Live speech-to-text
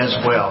as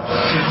well.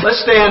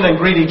 Let's stand and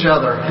greet each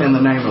other in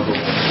the name of the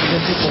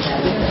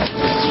Lord.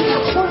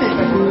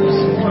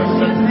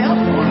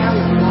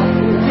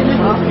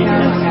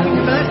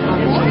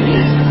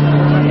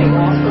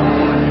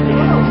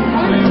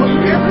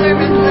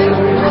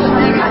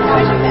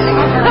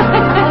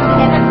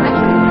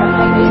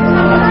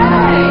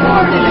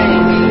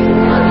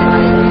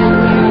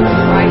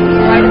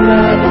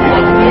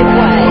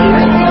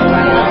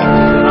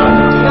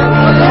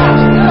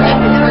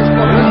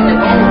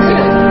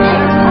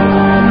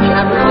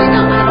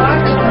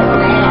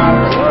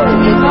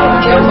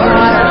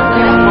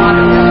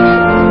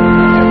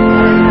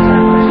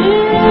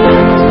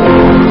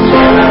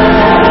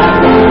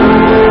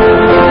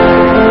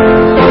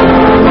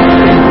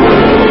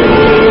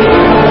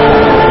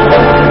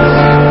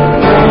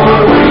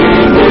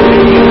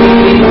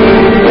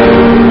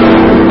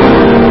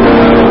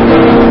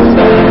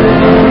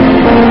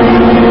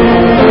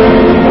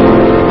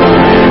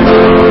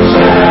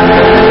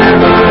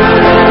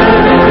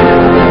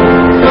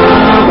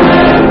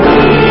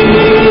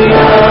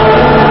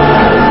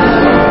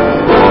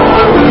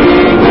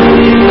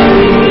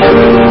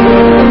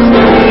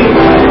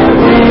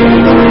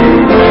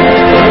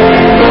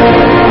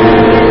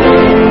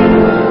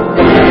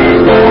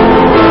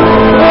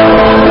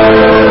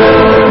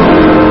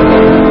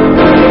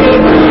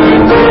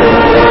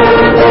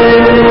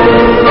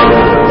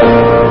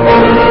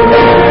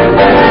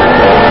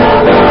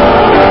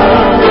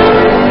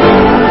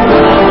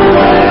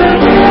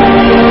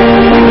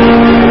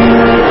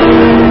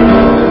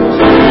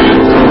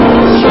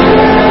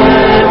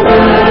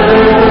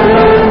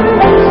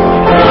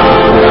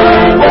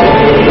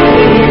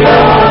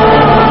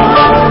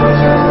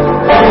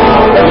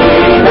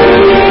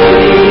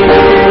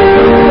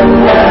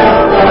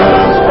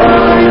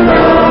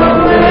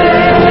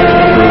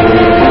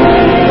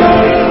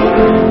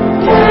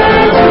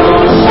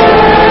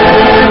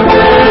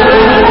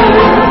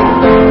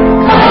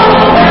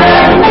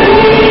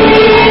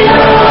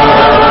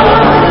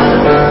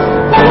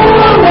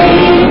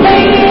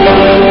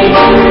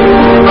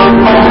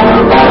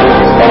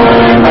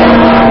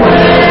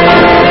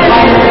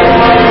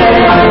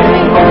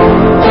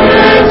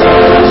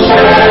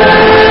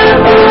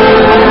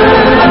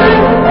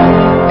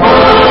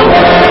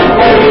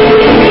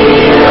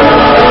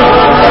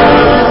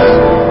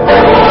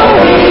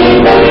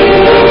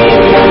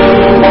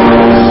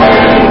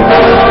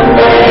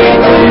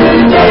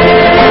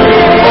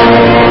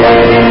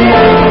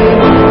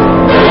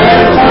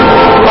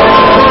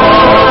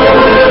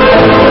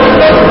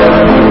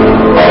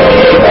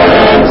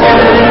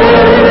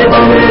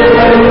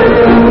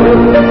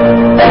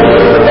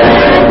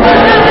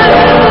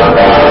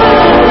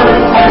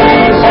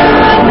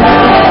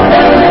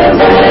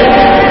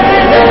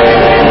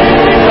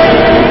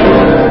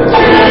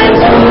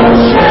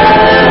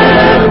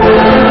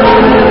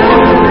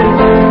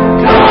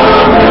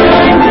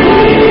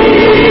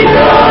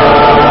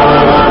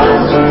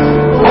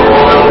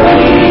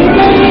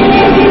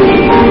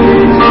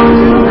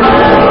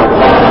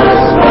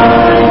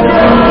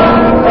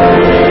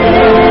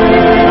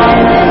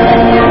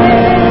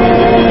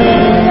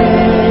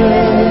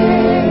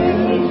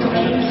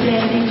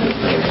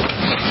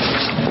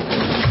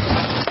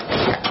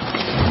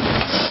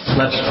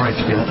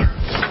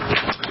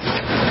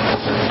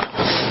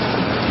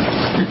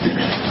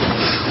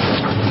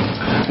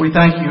 We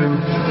thank you,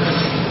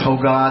 O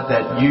God,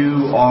 that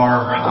you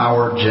are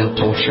our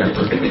gentle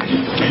shepherd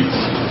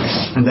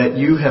and that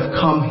you have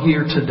come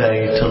here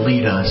today to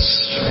lead us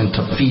and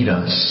to feed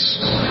us.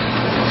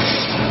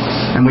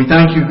 And we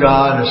thank you,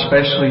 God,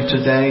 especially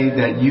today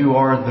that you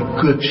are the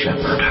good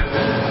shepherd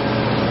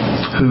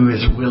who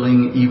is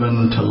willing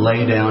even to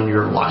lay down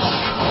your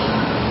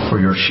life for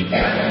your sheep.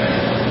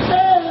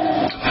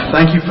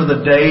 Thank you for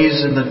the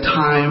days and the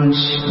times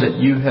that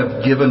you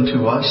have given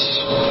to us.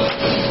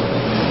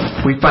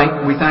 We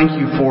thank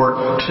you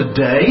for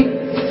today.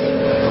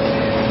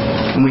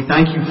 And we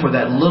thank you for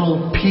that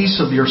little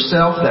piece of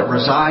yourself that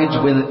resides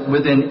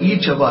within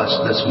each of us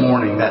this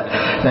morning. That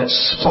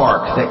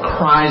spark that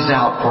cries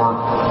out for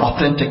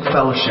authentic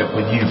fellowship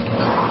with you.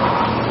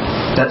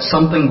 That's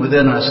something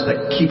within us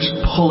that keeps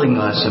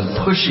pulling us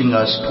and pushing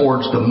us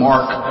towards the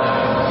mark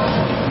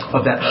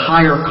of that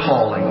higher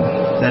calling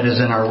that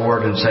is in our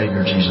Lord and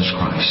Savior Jesus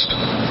Christ.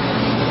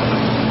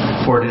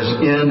 For it is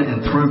in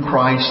and through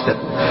Christ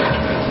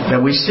that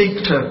we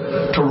seek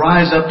to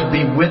rise up to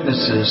be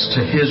witnesses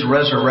to His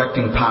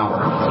resurrecting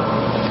power.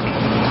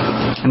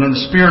 And in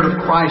the Spirit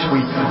of Christ,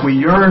 we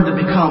yearn to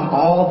become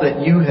all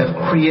that you have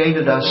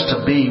created us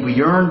to be. We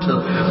yearn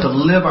to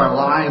live our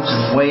lives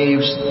in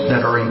ways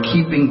that are in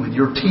keeping with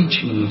your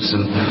teachings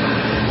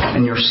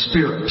and your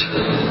Spirit.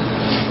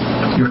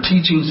 Your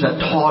teachings that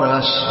taught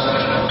us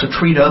to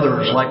treat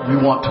others like we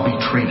want to be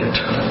treated.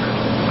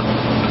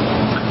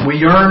 We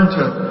yearn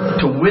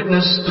to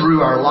witness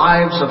through our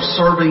lives of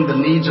serving the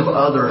needs of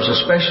others,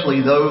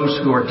 especially those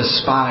who are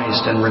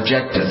despised and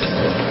rejected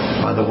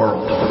by the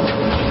world.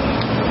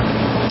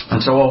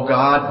 And so, oh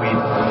God,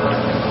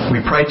 We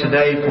pray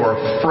today for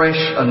a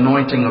fresh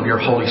anointing of your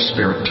Holy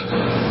Spirit,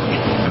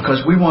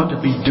 because we want to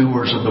be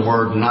doers of the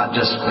Word, not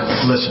just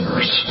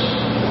listeners.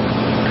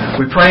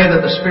 We pray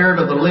that the Spirit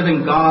of the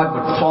living God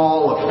would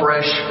fall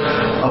afresh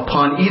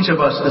upon each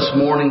of us this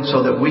morning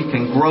so that we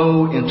can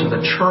grow into the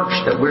church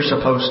that we're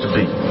supposed to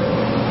be.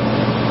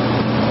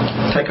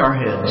 Take our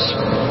heads,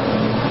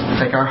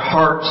 take our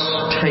hearts,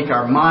 take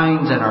our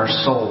minds and our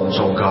souls,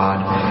 O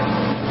God,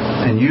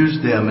 and use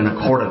them in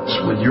accordance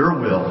with your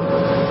will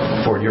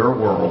for your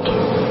world.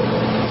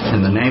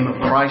 In the name of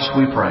Christ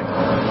we pray.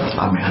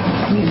 Amen.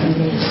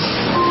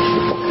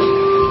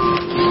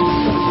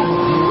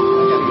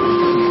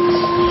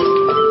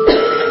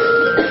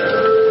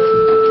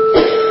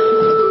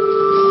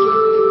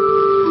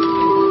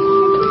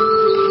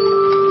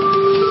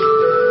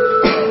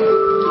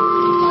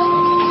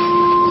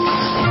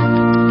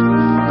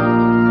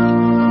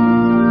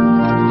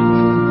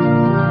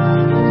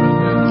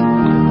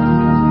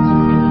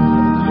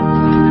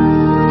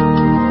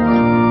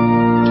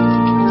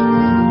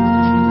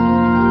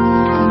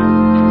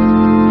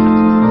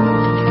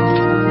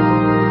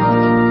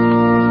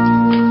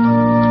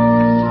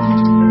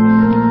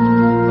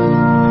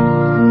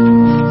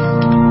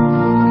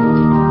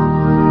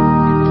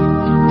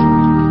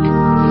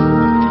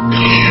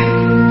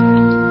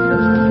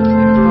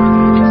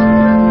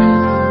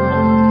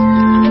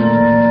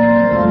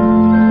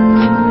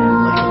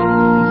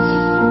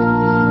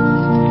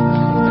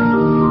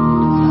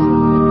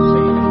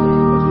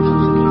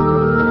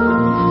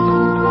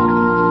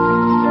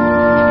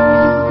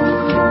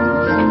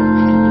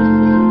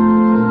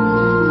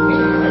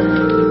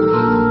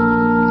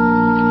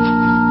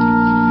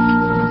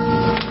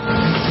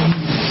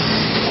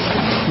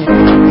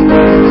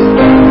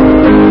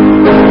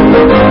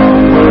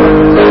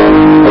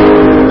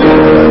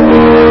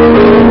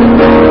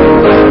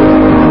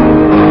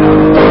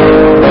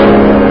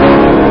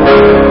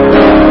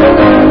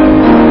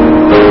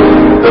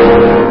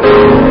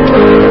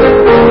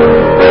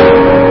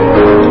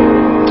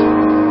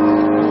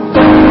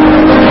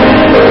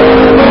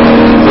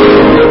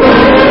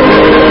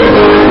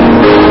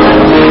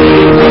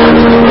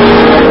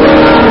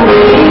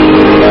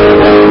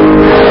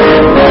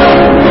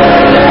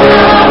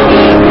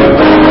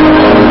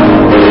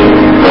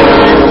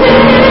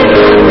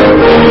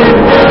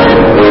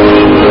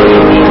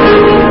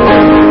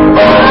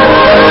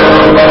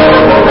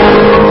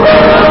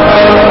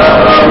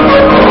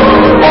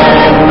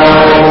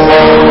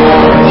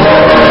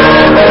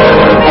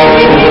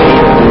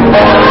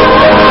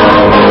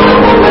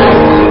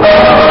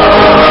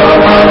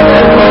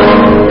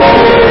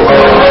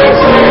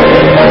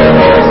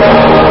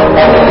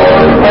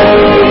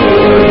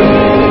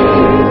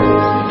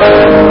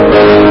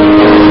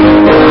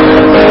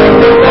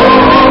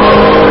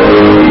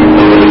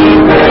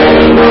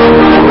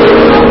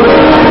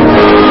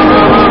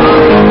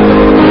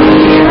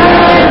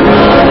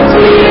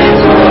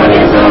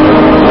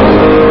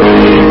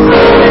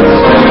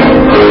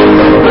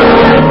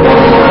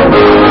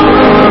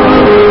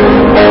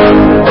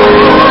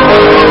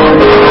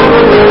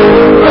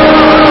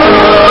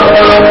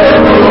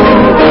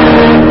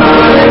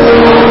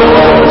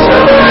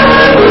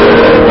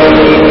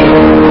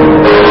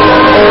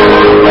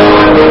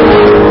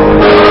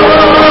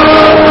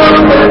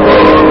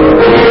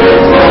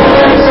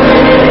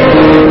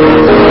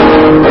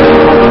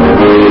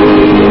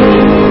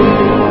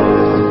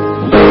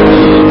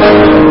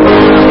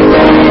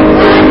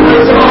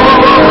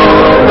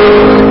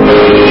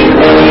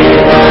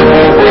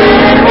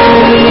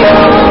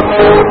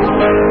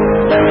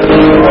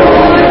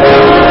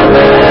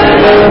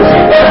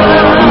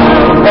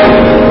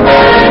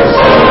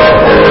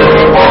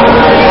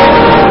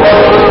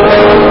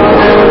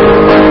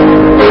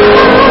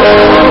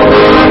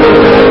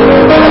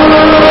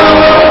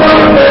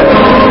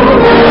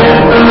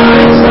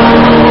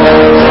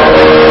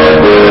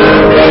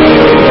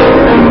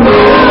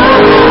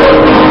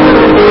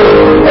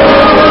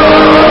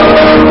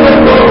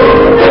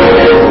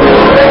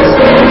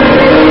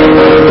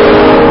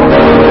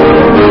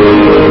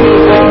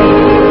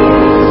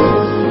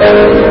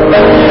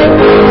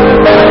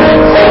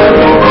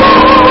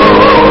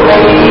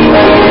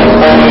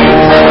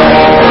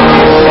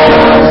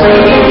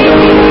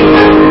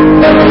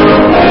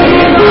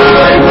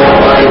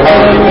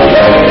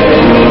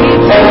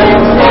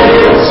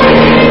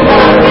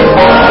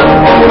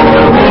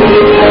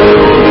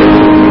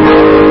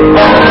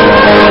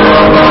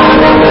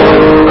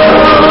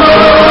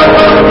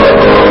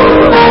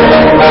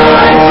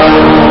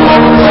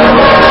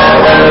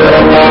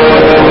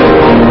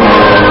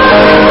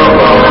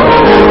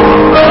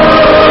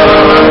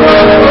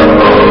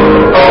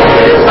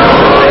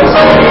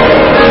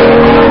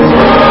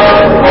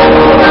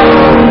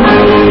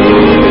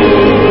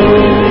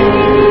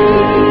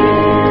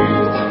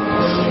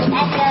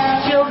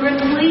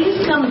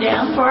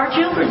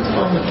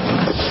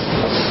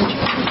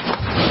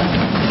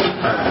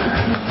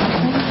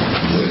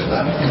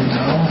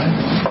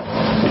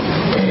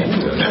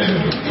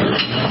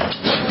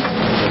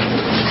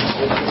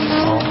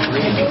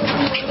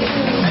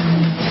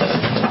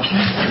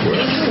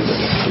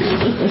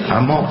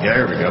 Yeah,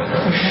 here we go.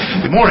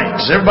 Good morning.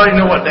 Does everybody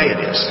know what day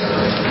it is?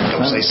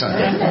 Don't say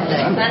Sunday.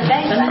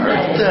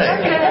 Earth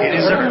Day. It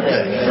is Earth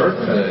Day.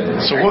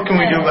 So what can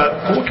we do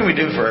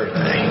for Earth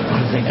Day?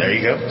 There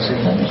you go.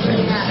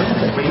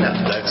 Clean up.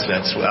 That's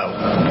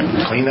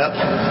clean up.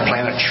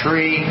 Plant a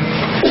tree.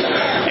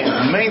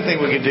 And the main thing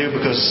we can do,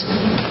 because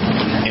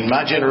in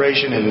my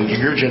generation and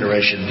your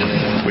generation,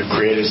 we've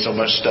created so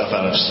much stuff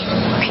out of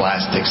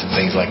plastics and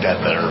things like that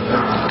that are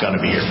going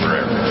to be here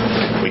forever.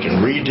 We can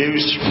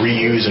reduce,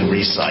 reuse, and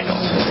recycle.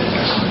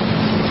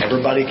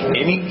 Everybody,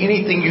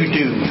 anything you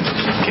do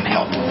can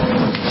help.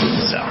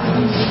 So,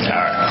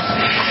 all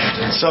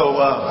right. So,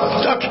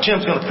 Dr.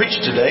 Tim's going to preach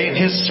today, and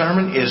his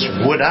sermon is,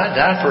 Would I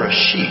Die for a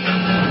Sheep?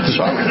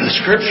 So I read the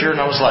scripture, and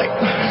I was like,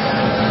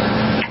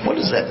 what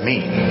does that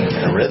mean?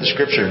 And I read the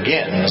scripture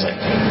again, and I was like,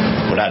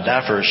 would I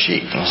die for a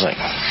sheep? And I was like,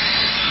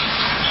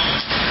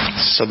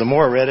 so the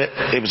more I read it,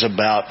 it was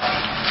about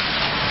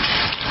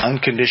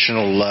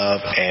unconditional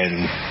love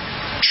and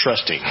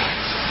trusting.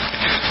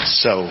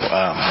 So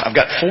I've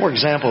got 4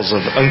 examples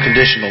of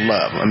unconditional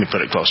love. Let me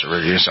put it closer,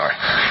 Rudy. Sorry.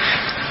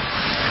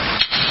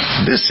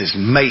 This is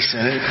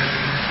Mason.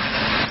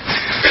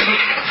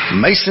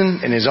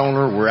 Mason and his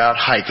owner were out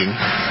hiking,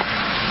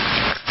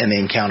 and they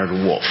encountered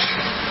a wolf.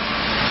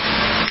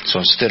 So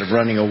instead of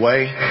running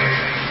away,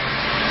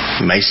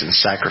 Mason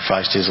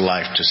sacrificed his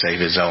life to save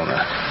his owner.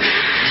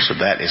 So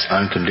that is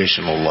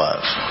unconditional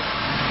love.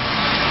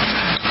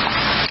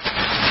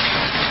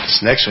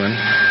 This next one,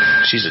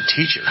 she's a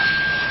teacher.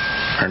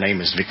 Her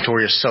name is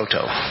Victoria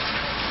Soto.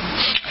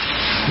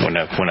 When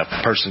a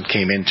person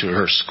came into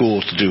her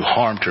school to do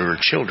harm to her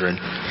children,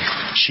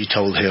 she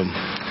told him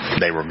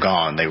they were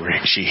gone.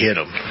 She hid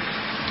them.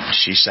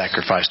 She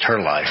sacrificed her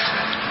life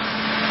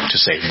to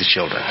save the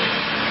children.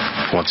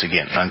 Once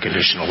again,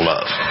 unconditional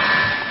love.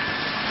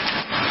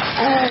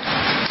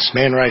 This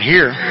man right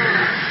here,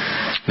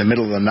 in the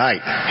middle of the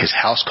night, his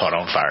house caught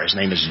on fire. His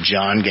name is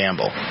John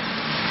Gamble.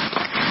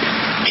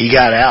 He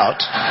got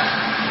out,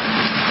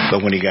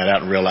 but when he got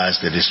out and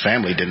realized that his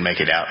family didn't make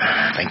it out,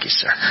 thank you,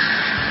 sir,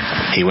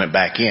 he went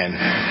back in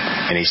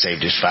and he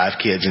saved his 5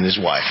 kids and his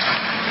wife,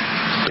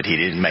 but he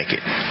didn't make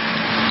it.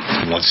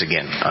 Once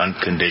again,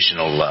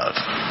 unconditional love.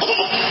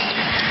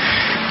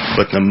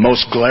 But the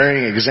most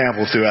glaring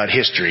example throughout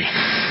history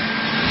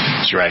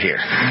is right here.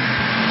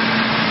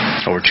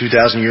 Over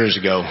 2,000 years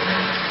ago,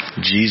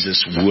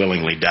 Jesus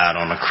willingly died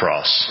on a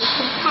cross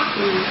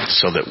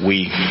so that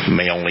we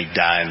may only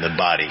die in the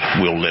body,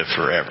 we'll live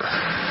forever.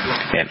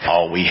 And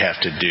all we have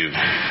to do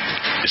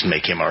is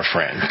make him our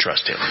friend,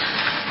 trust him.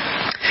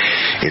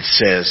 It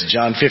says,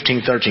 John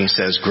 15:13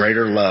 says,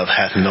 greater love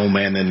hath no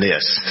man than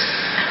this,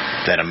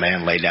 that a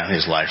man lay down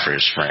his life for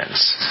his friends.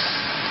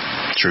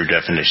 True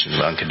definition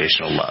of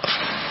unconditional love.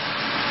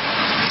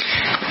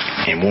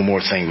 And one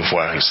more thing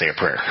before I say a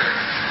prayer.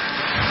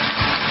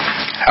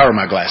 How are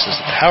my glasses?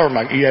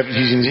 You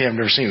have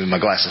never seen me with my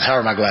glasses. How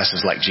are my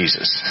glasses like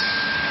Jesus?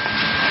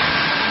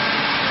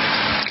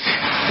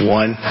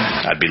 1,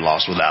 I'd be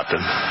lost without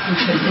them.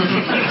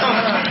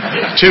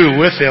 2,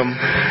 with them,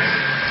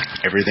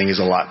 everything is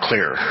a lot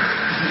clearer.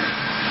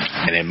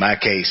 And in my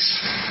case,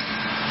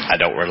 I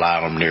don't rely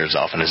on them near as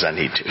often as I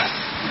need to.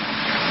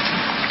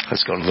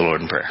 Let's go to the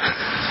Lord in prayer.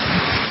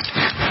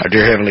 Our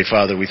dear Heavenly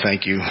Father, we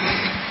thank you.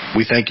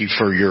 We thank you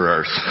for your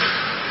earth.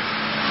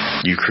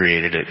 You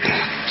created it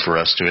for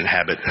us to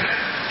inhabit,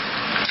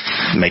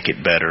 make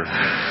it better.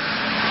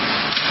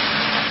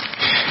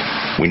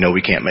 We know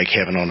we can't make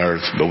heaven on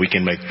earth, but we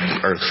can make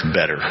earth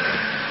better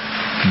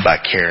by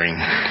caring,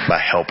 by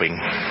helping,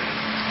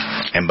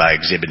 and by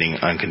exhibiting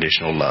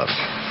unconditional love.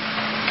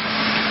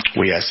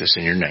 We ask this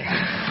in your name.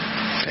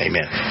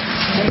 Amen.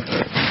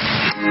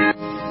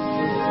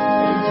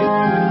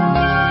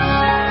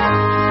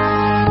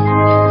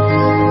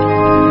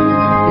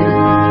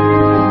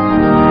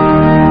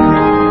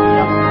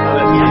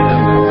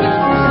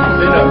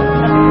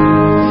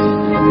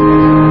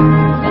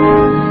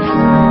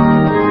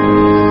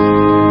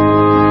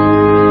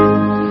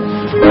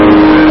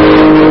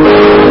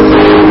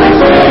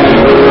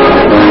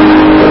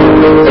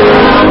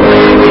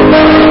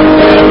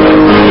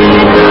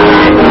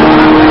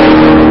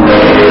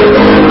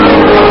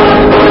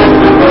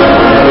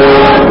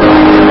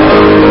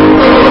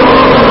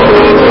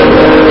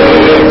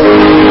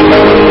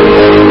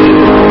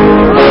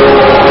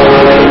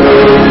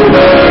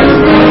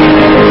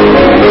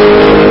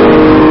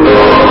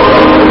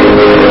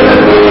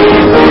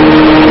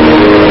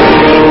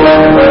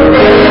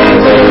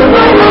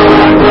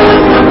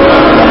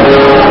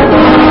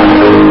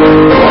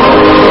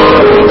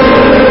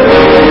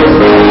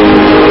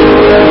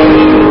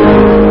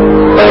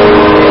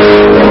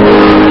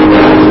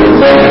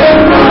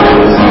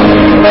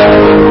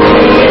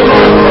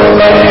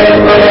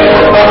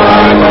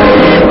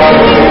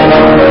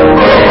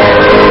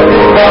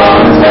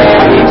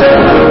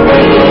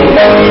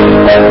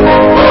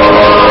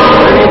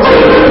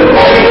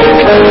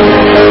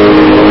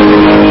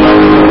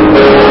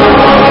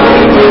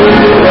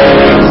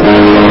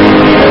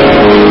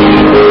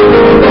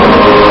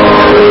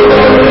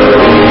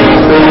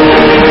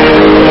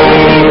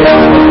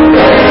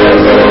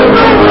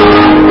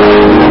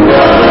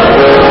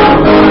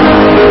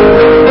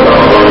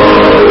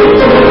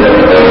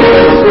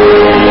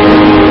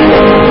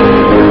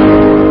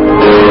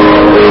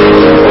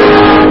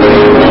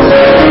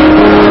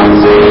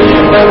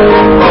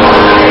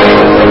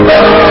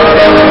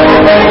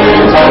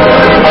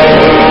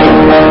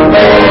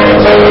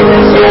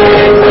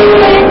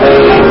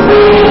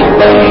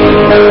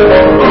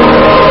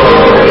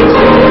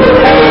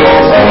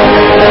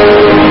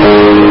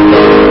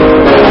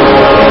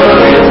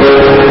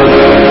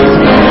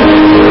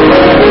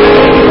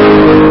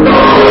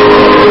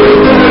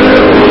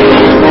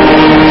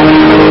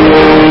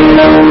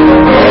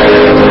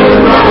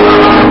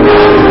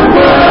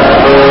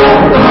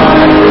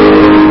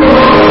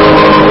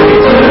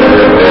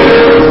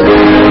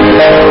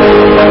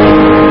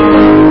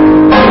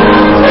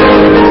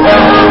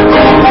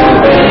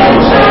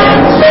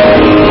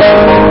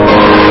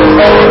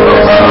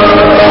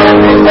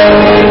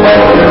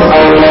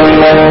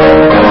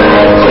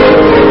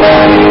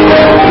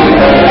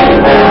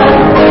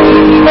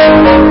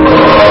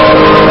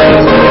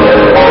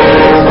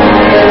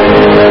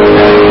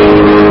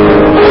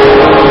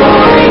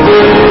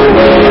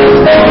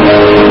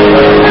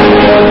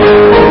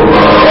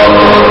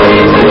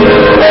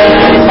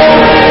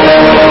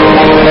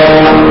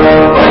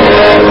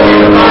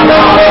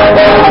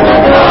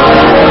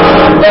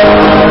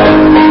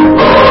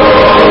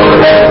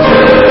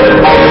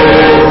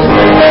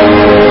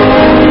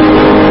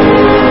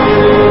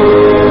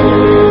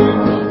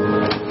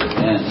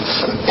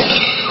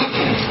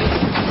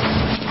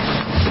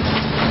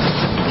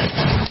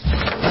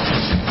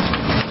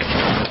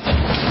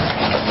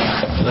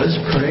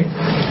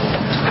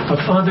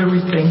 we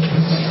thank you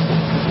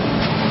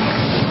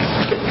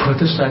for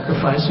the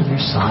sacrifice of your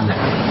Son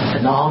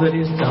and all that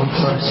He has done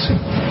for us,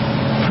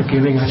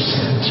 forgiving our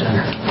sins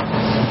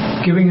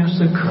and giving us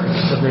the courage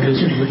to live as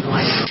we would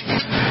like.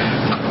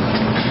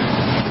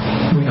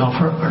 We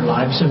offer our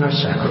lives and our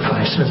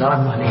sacrifices, our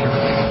money.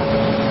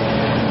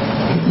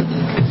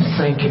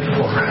 Thank you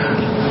for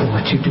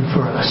what you do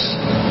for us.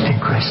 In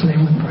Christ's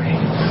name we pray.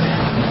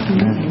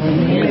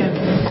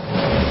 Amen.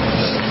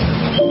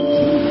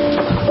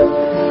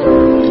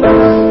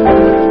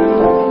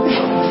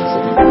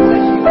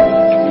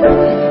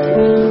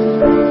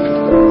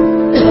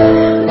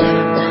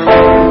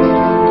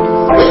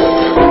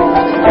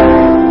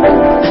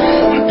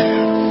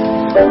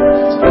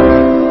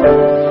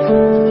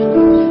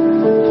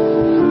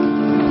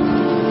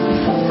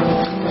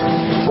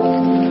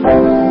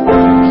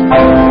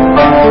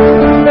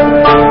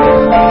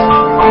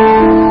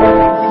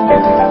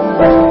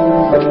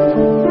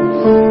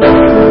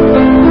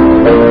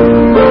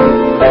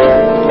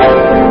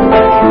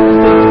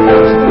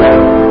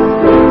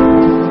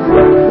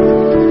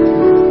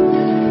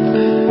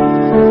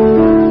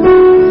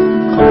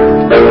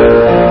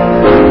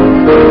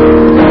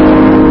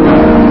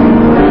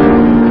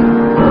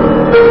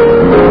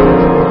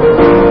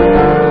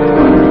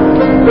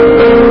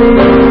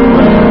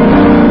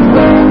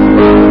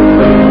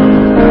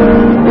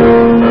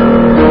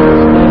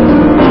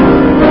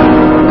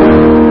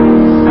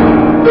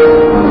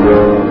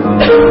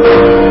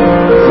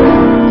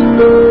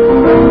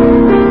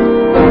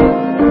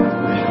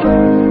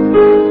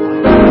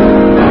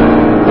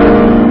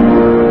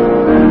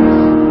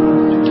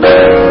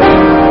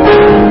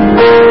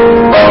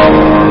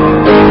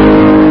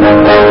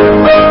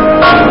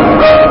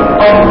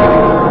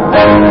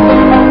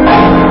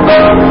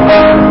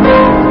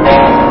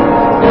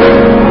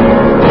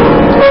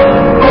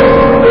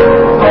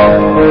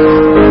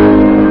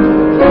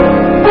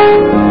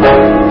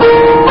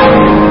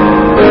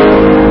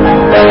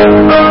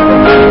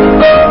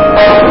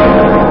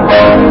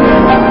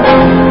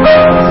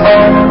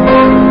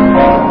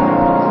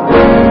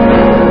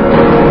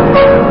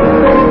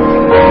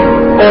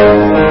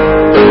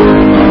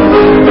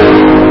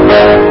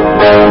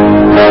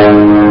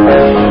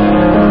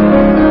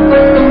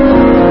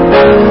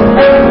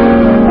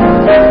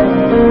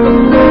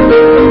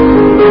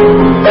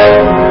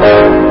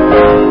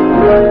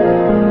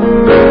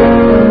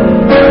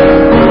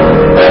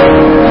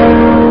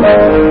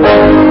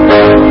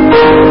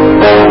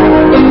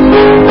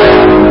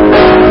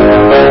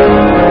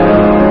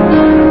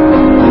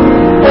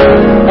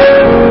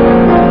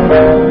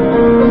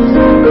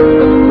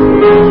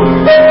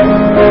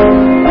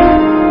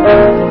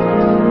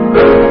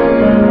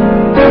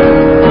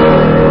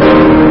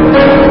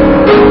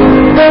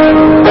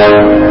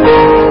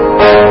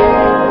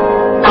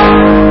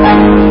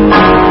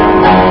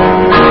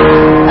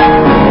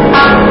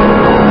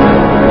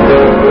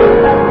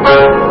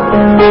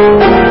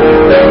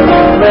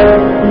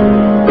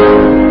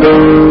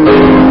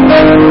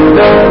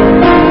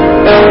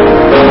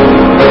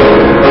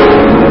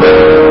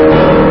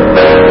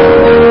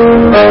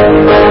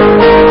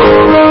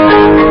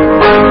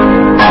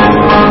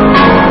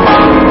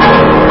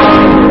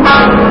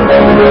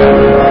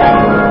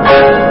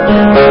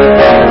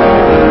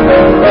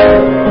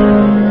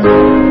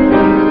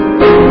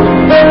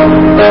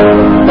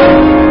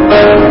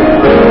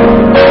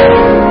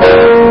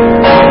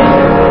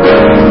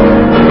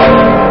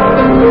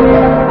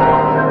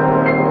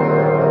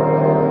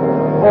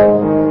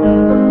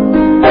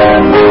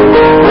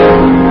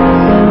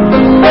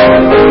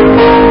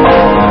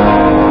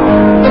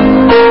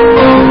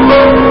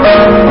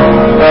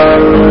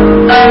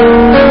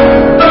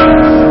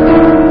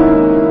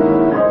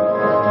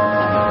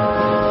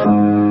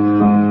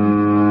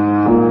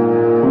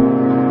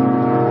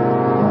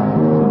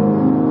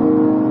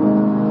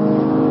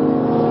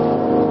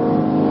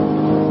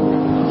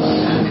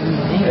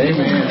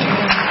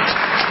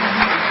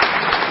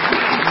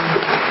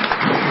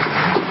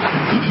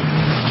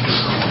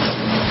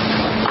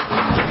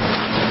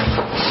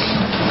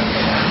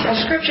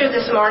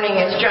 Morning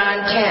is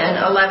John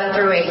 10:11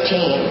 through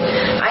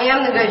 18. I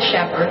am the good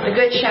shepherd. The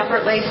good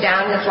shepherd lays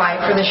down his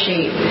life for the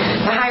sheep.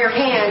 The hired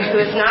hand, who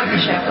is not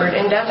the shepherd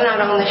and does not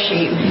own the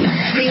sheep,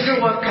 sees the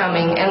wolf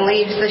coming and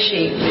leaves the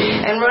sheep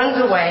and runs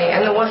away,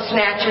 and the wolf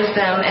snatches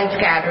them and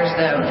scatters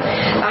them.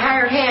 The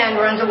hired hand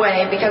runs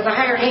away because the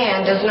hired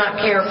hand does not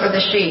care for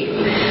the sheep.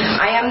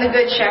 I am the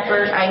good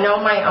shepherd. I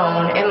know my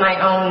own, and my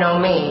own know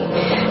me.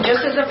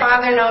 Just as the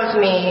Father knows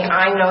me,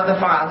 I know the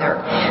Father.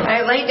 And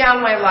I lay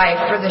down my life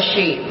for the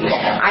sheep.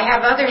 I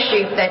have other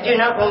sheep that do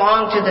not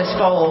belong to this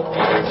fold.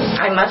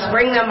 I must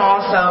bring them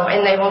also,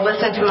 and they will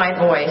listen to my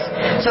voice.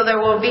 So there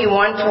will be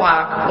one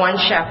flock, one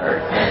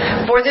shepherd.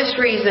 For this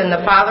reason,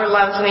 the Father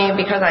loves me,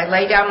 because I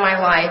lay down my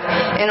life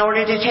in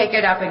order to take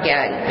it up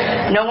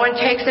again. No one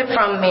takes it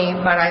from me,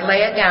 but I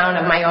lay it down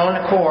of my own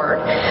accord.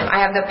 I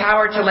have the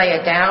power to lay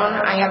it down.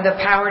 I have the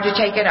power to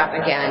take it up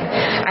again.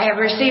 I have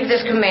received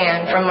this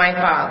command from my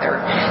Father.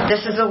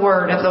 This is the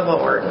word of the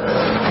Lord.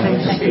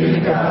 Thanks be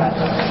to God.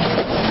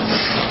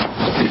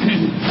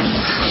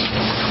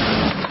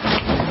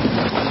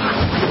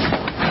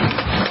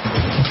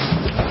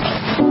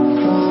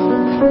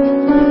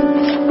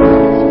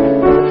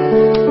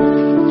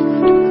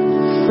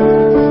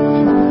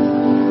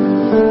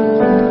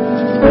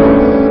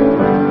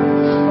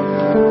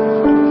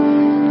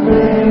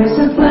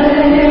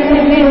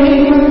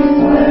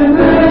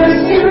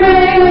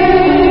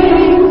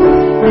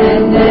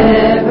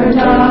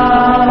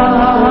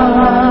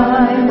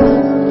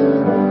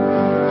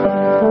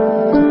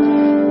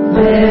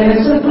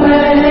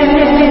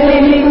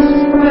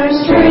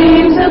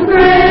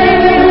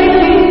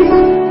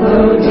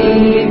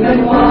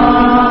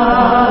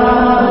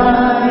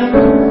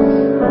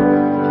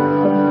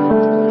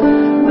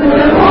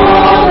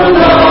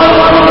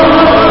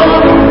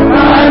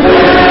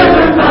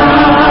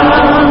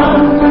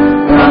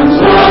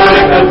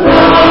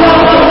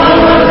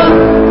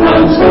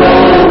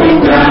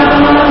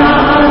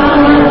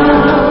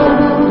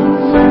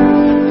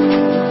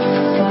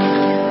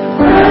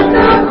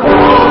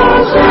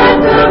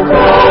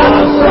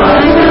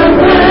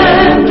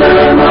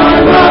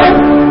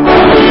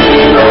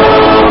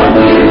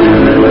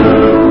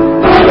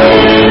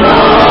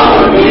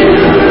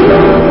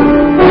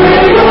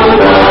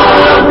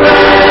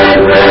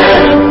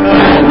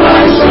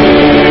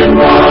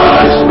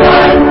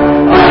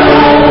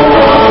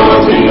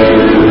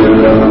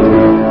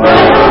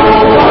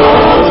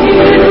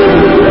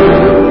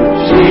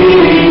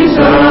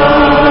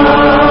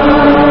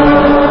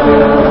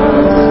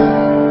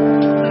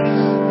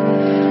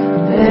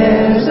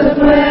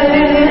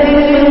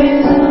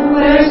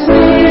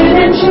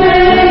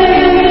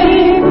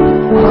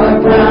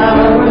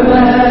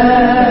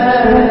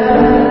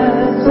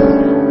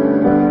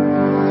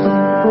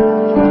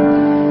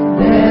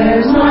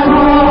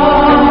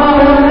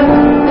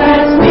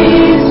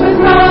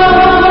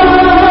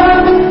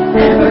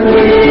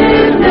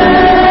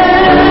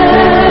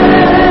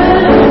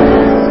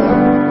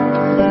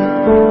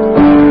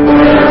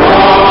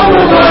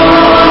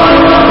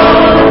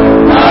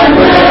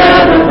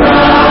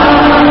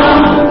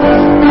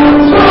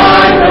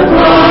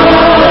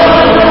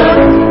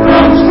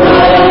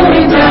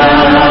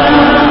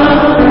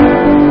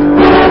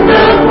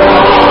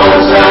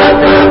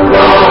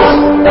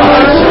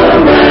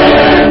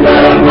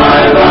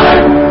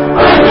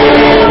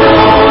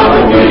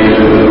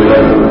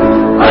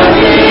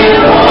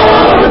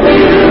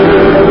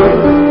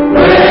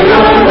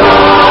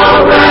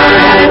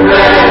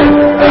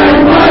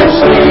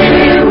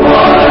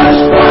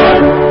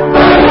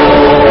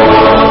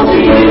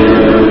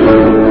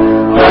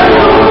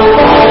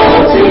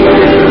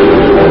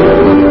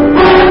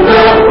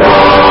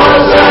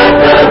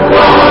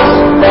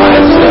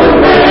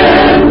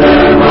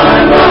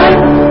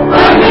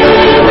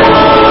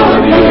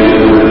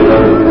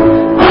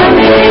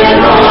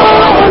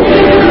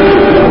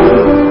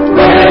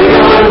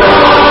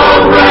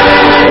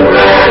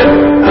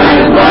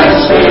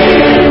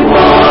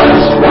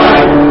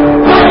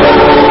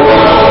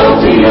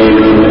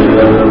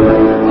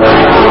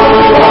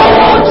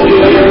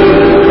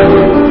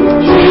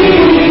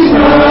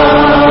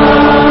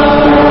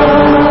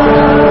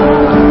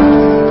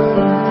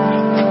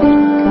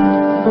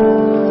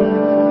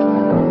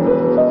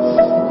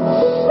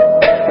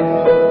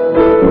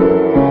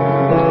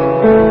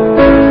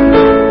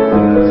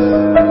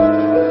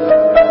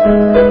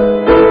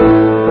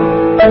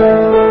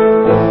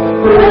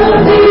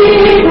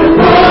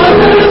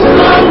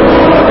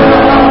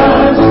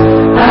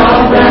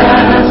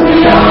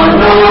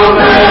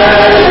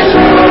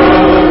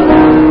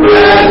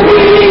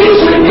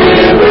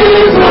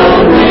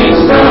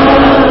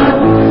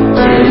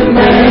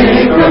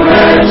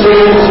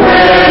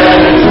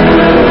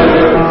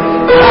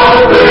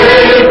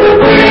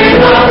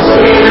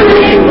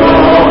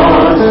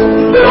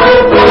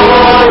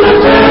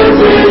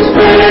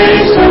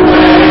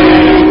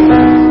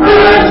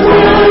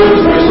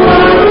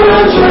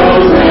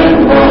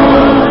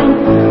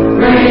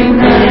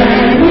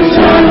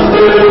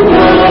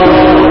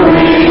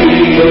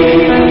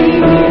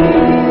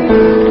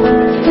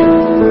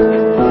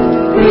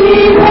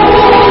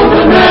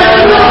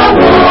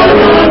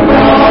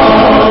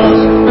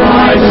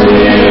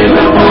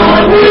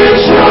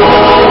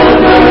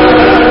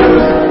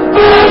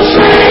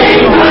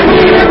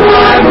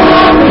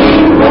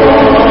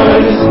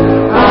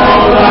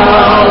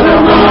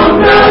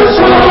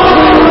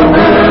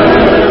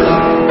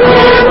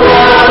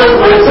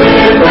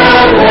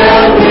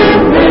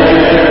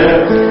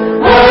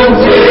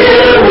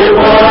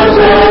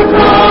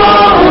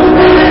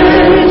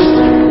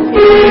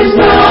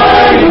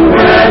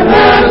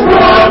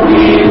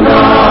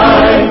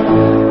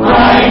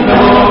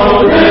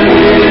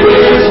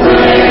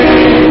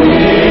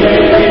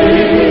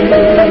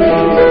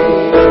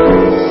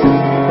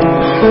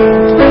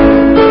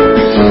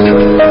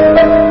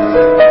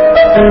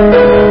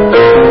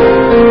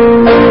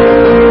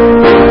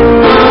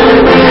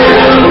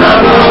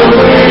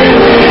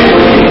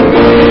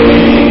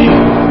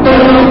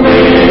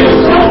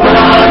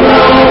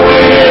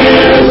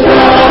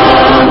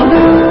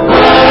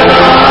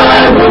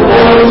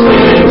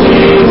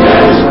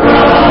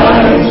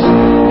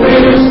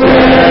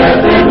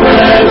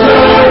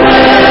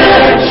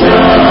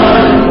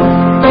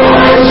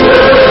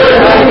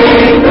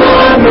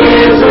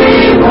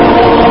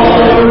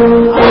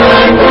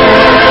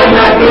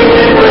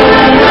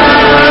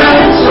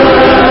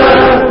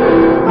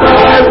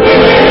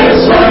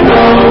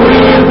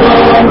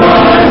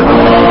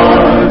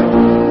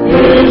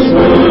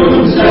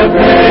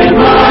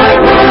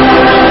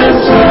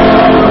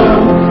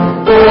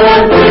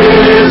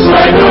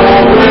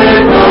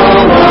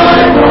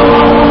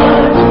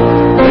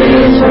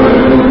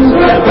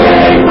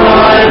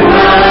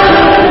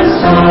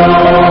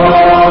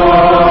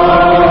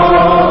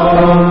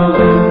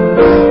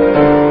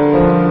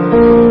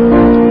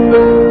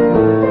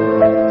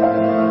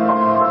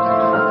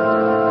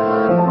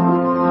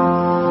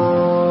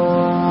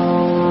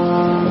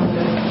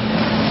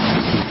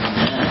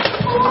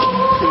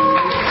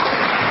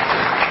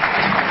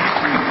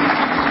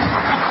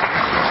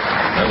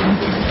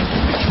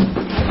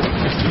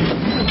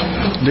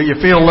 Do you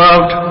feel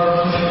loved?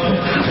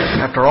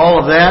 After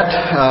all of that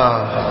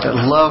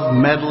love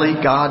medley,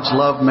 God's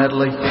love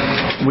medley,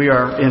 we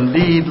are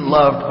indeed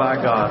loved by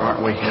God,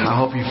 aren't we? I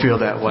hope you feel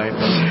that way.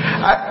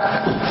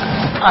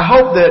 I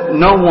hope that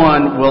no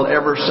one will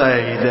ever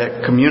say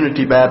that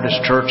Community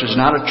Baptist Church is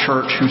not a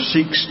church who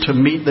seeks to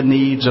meet the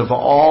needs of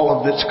all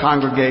of its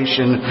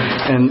congregation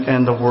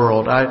and the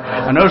world.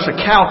 I notice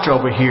a couch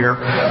over here.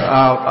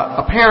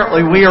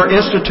 Apparently we are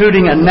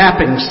instituting a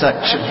napping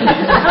section.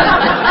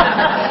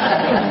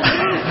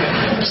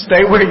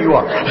 Stay where you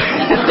are.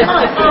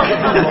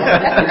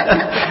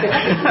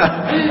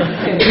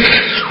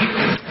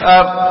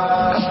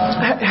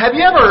 Have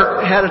you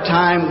ever had a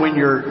time when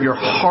your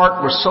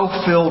heart was so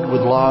filled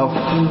with love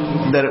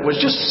that it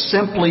just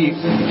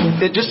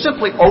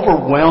simply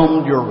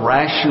overwhelmed your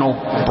rational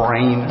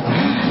brain,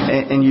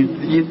 and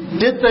you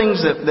did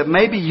things that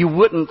maybe you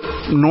wouldn't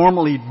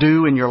normally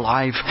do in your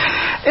life?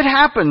 It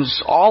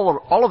happens all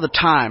of the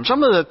time.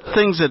 Some of the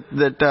things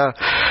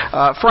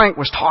that Frank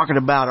was talking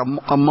about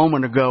a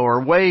moment ago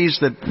are ways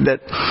that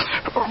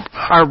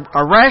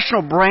our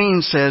rational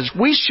brain says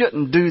we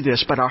shouldn't do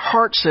this, but our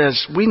heart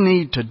says we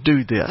need to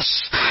do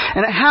this.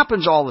 And it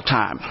happens all the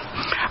time.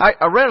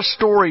 I read a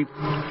story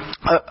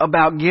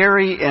about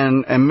Gary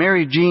and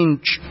Mary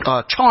Jean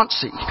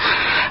Chauncey.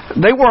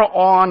 They were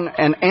on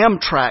an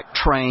Amtrak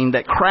train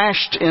that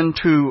crashed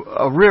into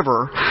a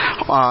river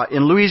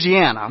in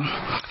Louisiana,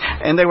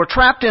 and they were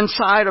trapped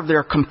inside of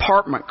their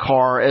compartment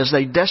car as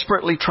they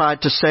desperately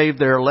tried to save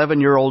their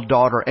 11-year-old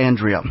daughter,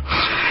 Andrea.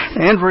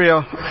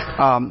 Andrea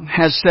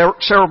has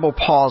cerebral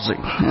palsy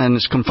and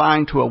is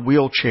confined to a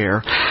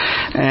wheelchair,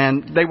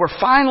 and they were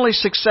finally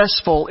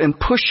successful in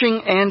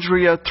pushing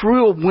Andrea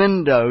through a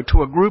window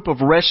to a group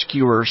of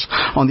rescuers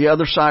on the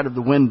other side of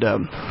the window.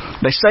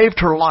 They saved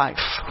her life,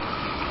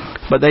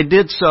 but they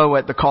did so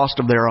at the cost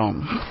of their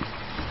own.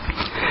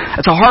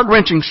 It's a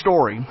heart-wrenching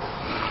story.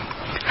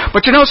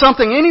 But you know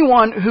something?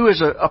 Anyone who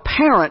is a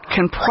parent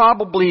can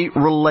probably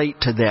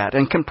relate to that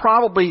and can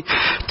probably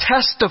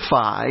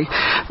testify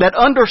that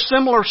under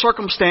similar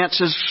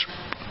circumstances,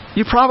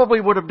 you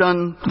probably would have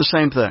done the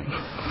same thing.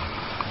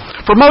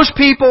 For most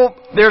people,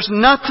 there's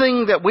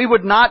nothing that we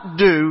would not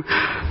do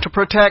to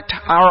protect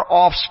our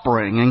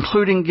offspring,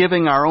 including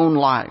giving our own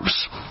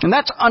lives. And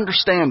that's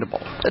understandable.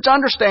 It's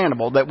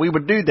understandable that we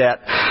would do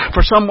that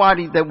for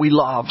somebody that we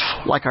love,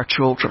 like our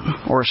children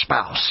or a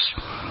spouse.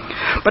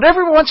 But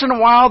every once in a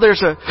while there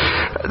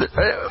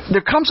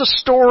comes a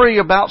story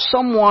about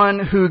someone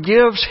who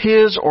gives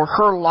his or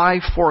her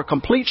life for a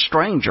complete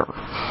stranger,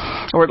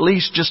 or at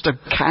least just a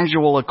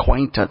casual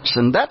acquaintance.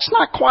 And that's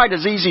not quite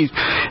as easy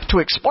to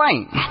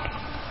explain.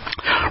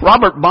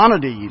 Robert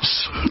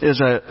Bonadies is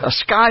a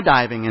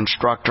skydiving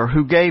instructor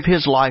who gave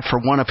his life for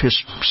one of his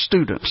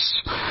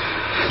students.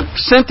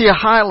 Cynthia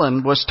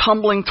Hyland was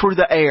tumbling through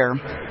the air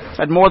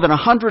at more than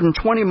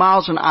 120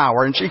 miles an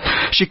hour, and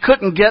she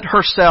couldn't get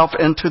herself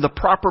into the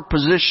proper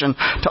position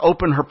to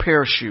open her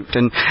parachute,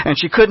 and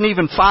she couldn't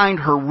even find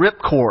her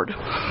ripcord.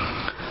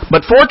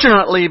 But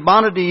fortunately,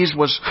 Bonadies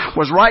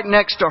was right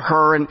next to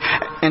her, and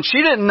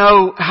she didn't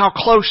know how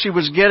close she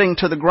was getting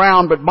to the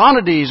ground, but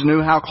Bonadies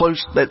knew how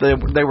close that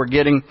they were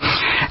getting,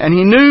 and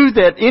he knew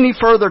that any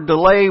further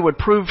delay would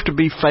prove to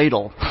be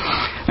fatal.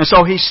 And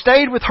so he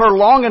stayed with her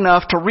long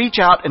enough to reach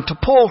out and to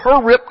pull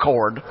her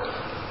ripcord,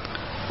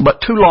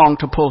 but too long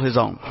to pull his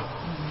own.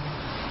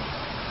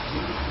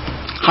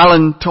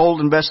 Hyland told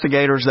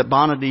investigators that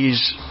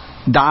Bonadies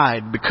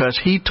died because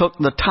he took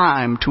the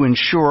time to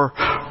ensure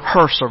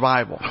her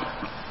survival.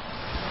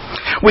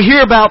 We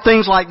hear about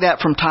things like that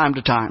from time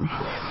to time.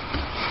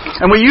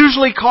 And we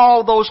usually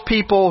call those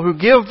people who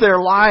give their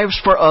lives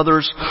for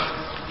others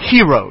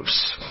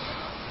heroes.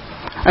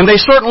 And they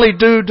certainly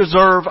do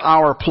deserve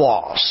our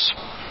applause.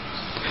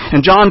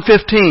 In John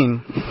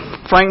 15,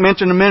 Frank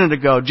mentioned a minute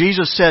ago,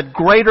 Jesus said,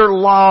 "Greater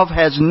love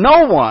has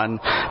no one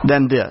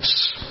than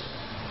this,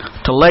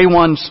 to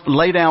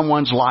lay down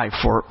one's life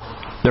for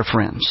their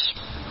friends."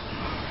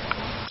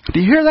 Do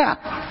you hear that?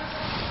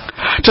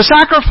 To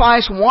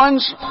sacrifice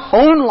one's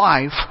own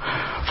life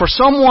for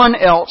someone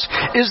else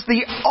is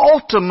the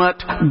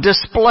ultimate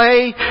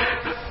display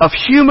of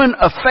human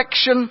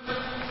affection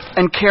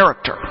and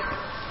character.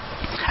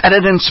 And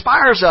it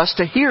inspires us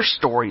to hear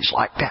stories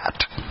like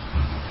that.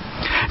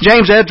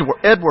 James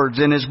Edwards,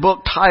 in his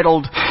book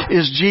titled,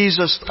 "Is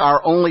Jesus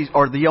Our Only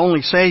or the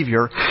Only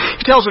Savior?"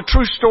 he tells a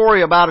true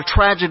story about a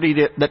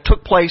tragedy that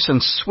took place in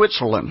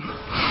Switzerland.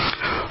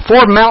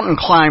 4 mountain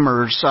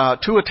climbers,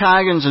 2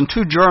 Italians and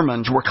 2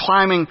 Germans, were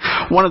climbing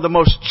one of the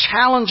most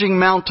challenging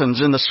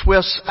mountains in the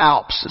Swiss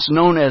Alps. It's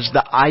known as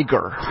the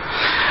Eiger.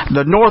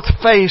 The north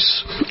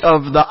face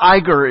of the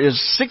Eiger is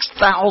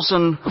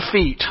 6,000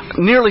 feet,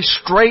 nearly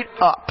straight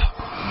up.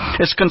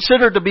 It's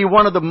considered to be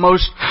one of the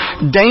most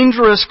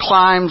dangerous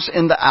climbs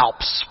in the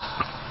Alps.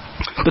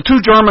 The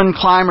 2 German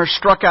climbers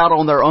struck out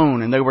on their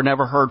own, and they were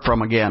never heard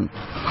from again.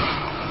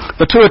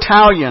 The 2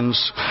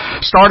 Italians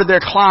started their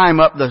climb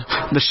up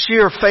the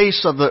sheer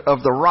face of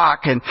the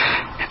rock, and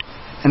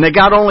they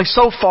got only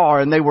so far,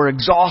 and they were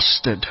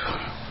exhausted.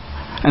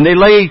 And they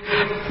lay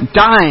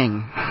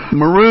dying,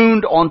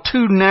 marooned on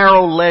two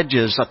narrow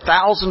ledges,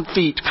 1,000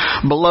 feet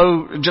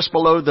just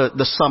below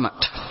the summit.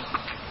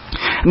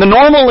 And the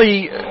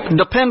normally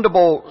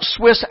dependable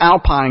Swiss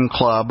Alpine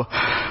Club,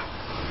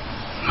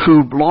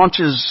 who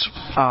launches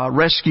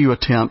rescue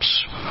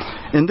attempts,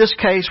 in this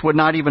case would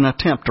not even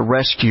attempt a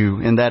rescue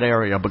in that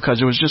area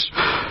because it was just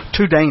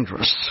too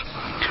dangerous.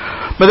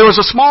 But there was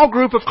a small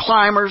group of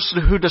climbers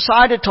who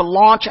decided to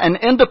launch an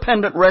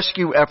independent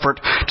rescue effort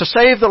to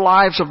save the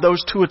lives of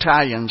those two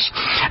Italians.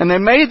 And they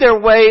made their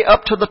way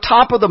up to the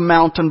top of the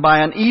mountain by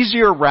an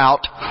easier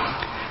route.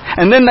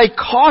 And then they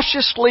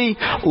cautiously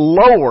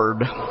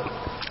lowered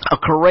a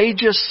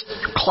courageous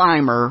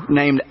climber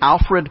named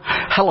Alfred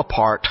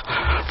Hellepart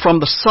from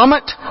the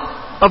summit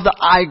of the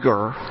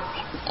Eiger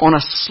on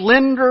a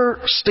slender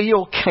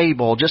steel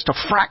cable just a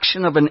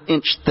fraction of an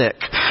inch thick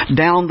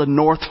down the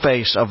north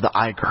face of the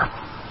Eiger.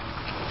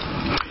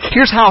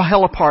 Here's how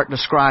Hellepart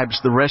describes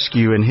the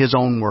rescue in his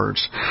own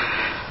words.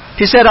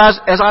 He said,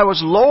 as I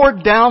was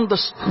lowered down the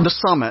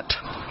summit,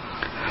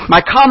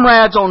 my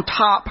comrades on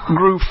top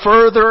grew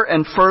further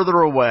and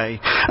further away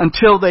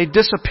until they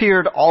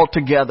disappeared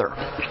altogether.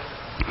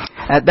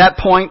 At that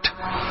point,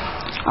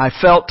 I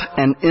felt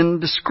an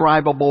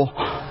indescribable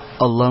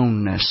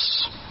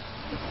aloneness.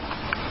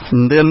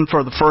 And then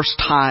for the first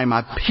time,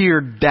 I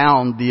peered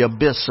down the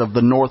abyss of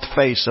the north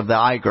face of the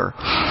Eiger.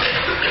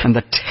 And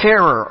the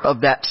terror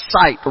of that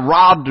sight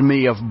robbed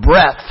me of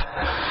breath.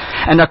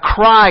 And a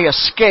cry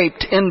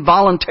escaped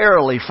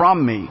involuntarily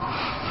from me.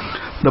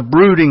 The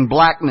brooding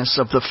blackness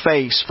of the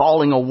face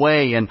falling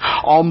away and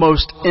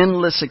almost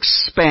endless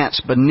expanse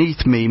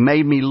beneath me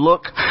made me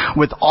look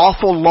with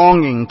awful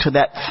longing to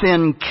that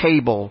thin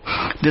cable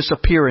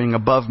disappearing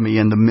above me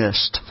in the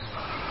mist.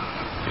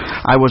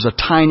 I was a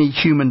tiny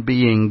human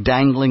being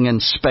dangling in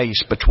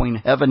space between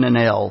heaven and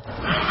hell.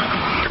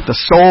 The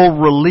sole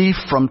relief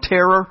from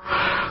terror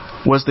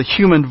was the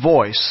human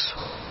voice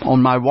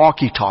on my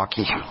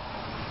walkie-talkie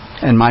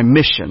and my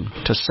mission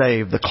to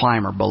save the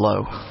climber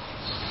below.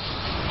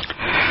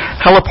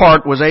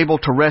 Hellepart was able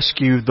to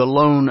rescue the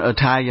lone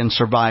Italian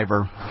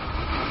survivor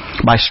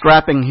by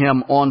strapping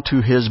him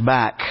onto his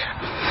back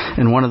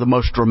in one of the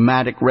most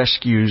dramatic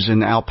rescues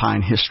in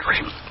Alpine history.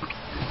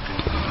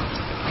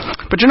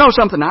 But you know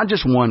something? I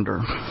just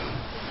wonder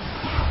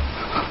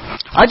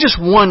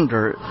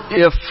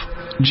if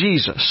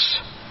Jesus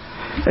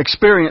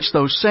experienced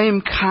those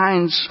same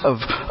kinds of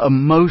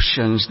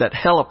emotions that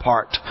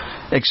Hellepart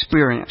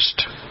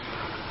experienced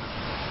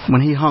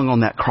when he hung on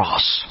that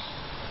cross.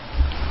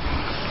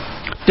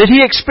 Did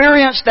he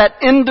experience that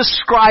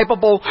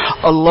indescribable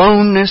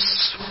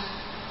aloneness?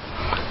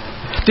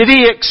 Did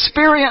he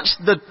experience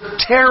the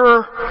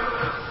terror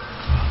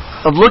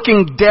of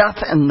looking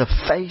death in the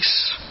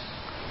face?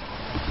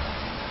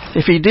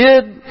 If he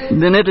did,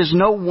 then it is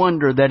no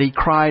wonder that he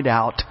cried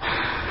out,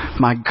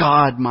 my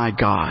God,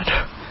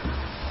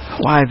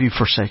 why have you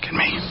forsaken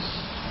me?"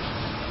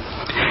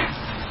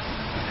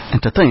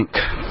 And to think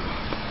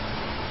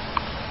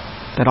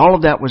that all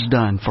of that was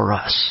done for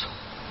us.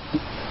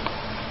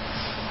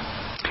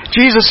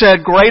 Jesus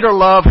said, "Greater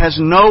love has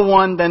no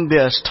one than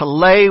this, to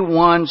lay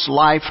one's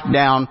life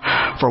down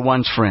for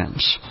one's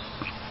friends."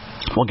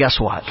 Well, guess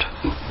what?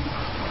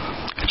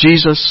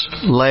 Jesus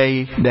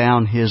laid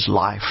down His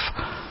life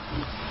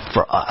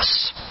for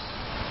us.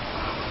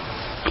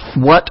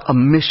 What a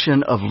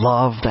mission of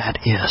love that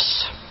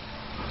is.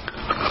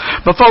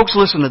 But folks,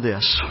 listen to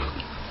this.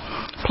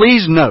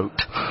 Please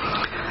note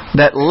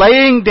that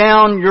laying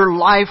down your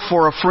life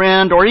for a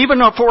friend or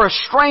even for a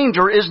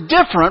stranger is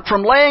different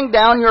from laying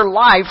down your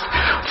life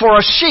for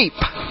a sheep.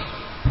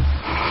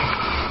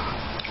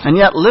 And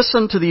yet,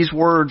 listen to these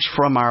words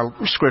from our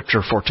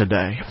scripture for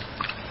today.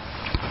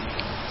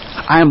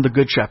 I am the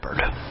good shepherd.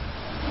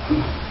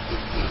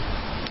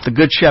 The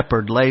good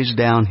shepherd lays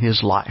down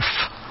his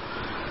life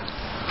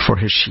for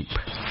his sheep.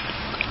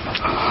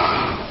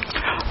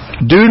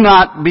 Do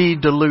not be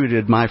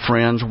deluded, my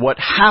friends. What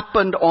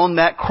happened on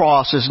that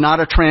cross is not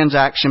a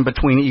transaction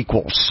between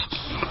equals.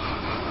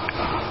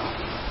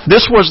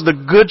 This was the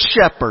good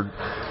shepherd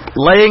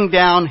laying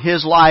down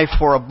his life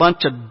for a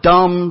bunch of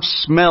dumb,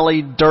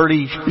 smelly,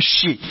 dirty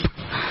sheep.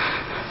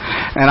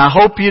 And I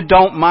hope you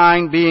don't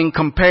mind being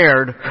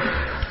compared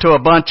to a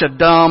bunch of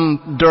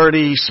dumb,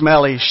 dirty,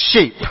 smelly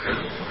sheep.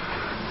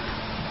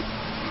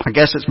 I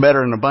guess it's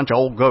better than a bunch of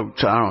old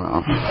goats. I don't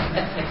know.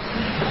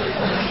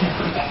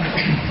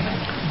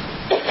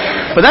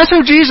 But that's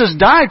who Jesus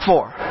died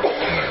for.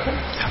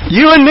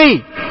 You and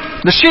me,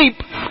 the sheep.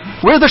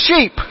 We're the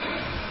sheep.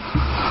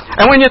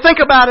 And when you think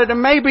about it, it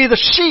may be the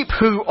sheep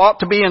who ought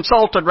to be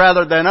insulted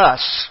rather than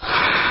us.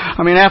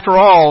 I mean, after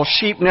all,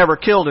 sheep never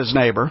killed his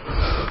neighbor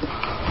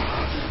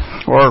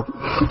or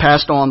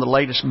passed on the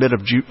latest bit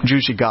of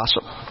juicy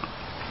gossip.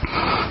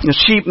 The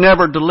sheep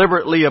never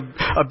deliberately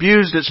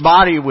abused its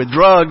body with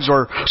drugs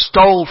or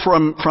stole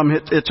from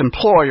its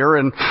employer.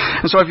 And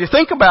so if you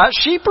think about it,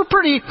 sheep are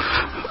pretty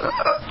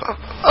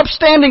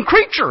upstanding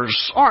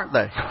creatures, aren't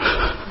they?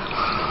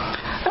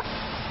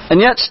 And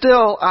yet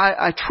still,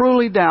 I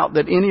truly doubt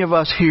that any of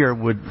us here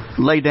would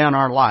lay down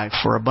our life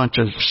for a bunch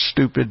of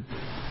stupid,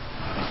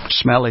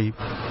 smelly,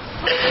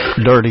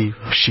 dirty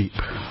sheep.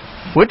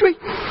 Would we?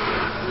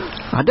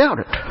 I doubt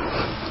it.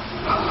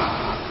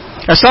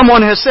 As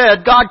someone has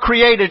said, God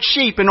created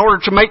sheep in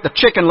order to make the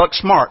chicken look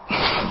smart.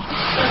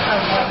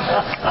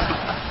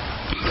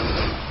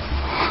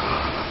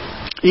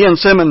 Ian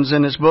Simmons,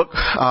 in his book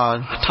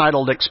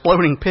titled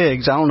Exploding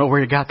Pigs, I don't know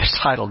where he got this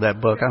title of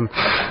that book.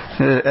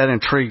 That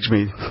intrigues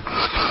me.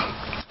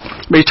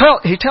 But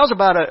he tells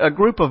about a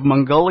group of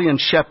Mongolian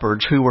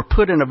shepherds who were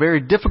put in a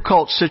very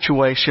difficult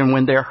situation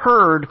when their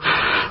herd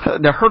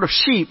of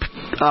sheep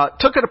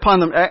took it upon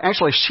them,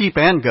 actually sheep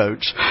and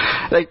goats,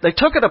 they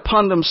took it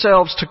upon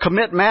themselves to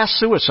commit mass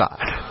suicide.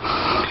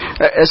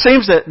 It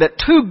seems that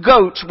two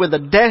goats with a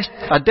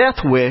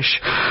death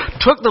wish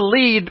took the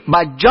lead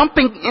by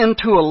jumping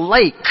into a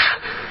lake,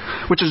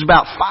 which is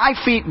about 5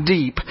 feet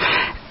deep,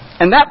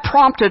 and that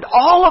prompted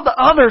all of the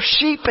other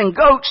sheep and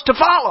goats to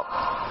follow.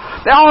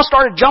 They all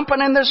started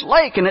jumping in this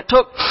lake, and it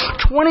took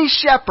 20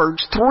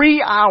 shepherds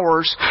 3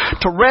 hours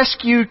to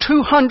rescue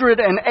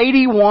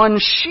 281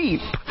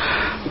 sheep,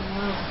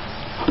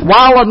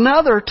 while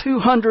another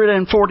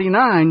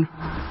 249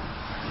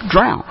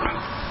 drowned.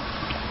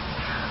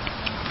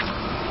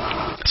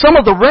 Some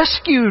of the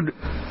rescued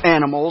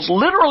animals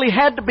literally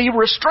had to be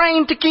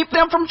restrained to keep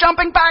them from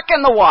jumping back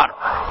in the water.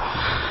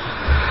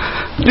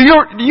 Do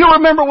you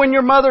remember when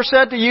your mother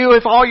said to you,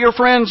 if all your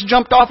friends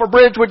jumped off a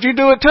bridge, would you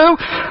do it too?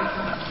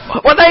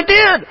 Well, they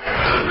did.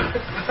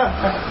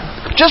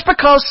 Just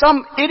because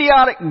some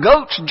idiotic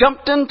goats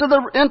jumped into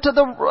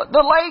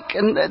the lake,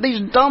 and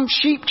these dumb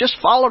sheep just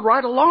followed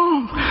right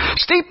along.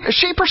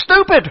 Sheep are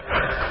stupid.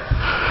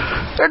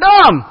 They're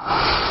dumb.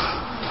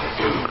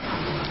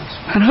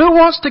 And who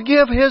wants to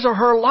give his or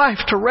her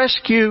life to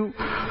rescue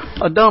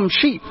a dumb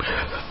sheep?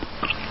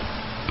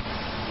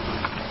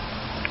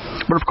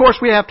 But of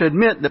course, we have to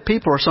admit that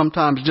people are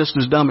sometimes just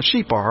as dumb as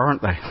sheep are,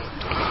 aren't they?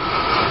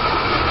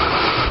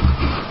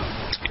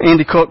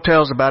 Andy Cook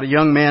tells about a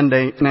young man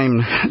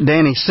named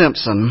Danny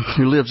Simpson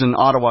who lives in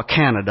Ottawa,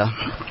 Canada.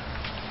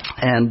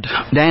 And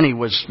Danny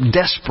was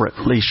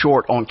desperately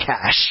short on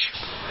cash.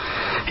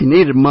 He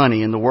needed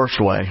money in the worst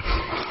way.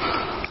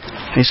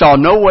 He saw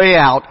no way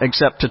out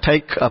except to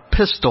take a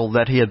pistol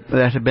that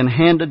had been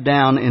handed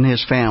down in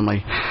his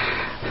family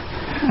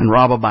and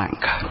rob a bank.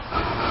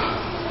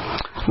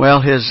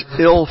 Well, his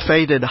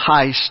ill-fated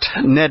heist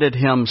netted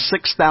him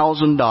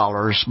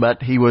 $6,000,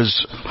 but he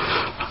was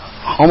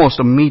almost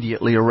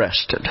immediately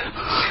arrested.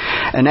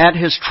 And at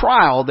his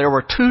trial, there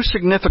were two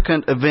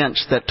significant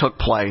events that took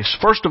place.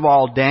 First of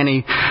all,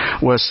 Danny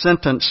was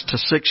sentenced to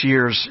 6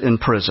 years in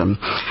prison.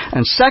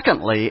 And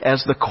secondly,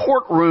 as the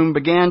courtroom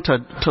began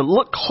to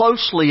look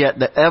closely at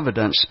the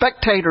evidence,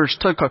 spectators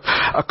took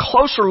a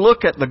closer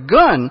look at the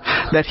gun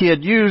that he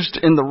had used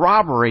in the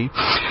robbery.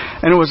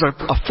 And it was a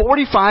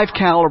 .45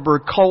 caliber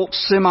Colt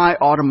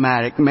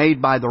semi-automatic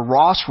made by the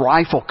Ross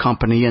Rifle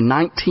Company in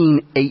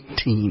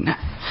 1918.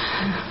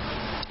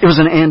 It was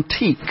an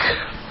antique,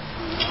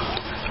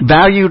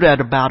 valued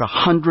at about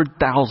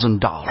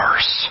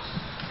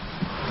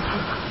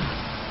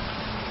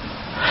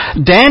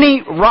 $100,000.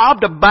 Danny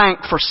robbed a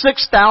bank for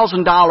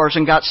 $6,000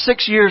 and got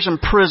 6 years in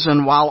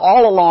prison, while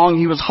all along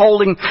he was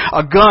holding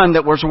a gun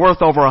that was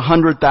worth over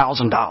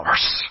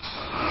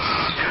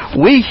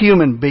 $100,000. We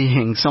human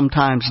beings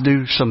sometimes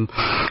do some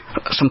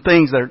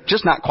things that are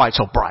just not quite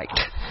so bright.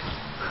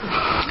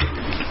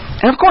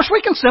 And of course,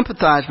 we can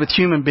sympathize with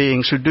human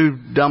beings who do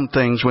dumb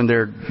things when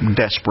they're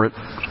desperate.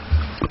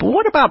 But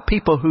what about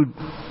people who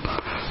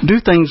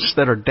do things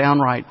that are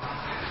downright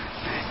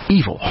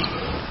evil?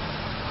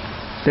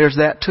 There's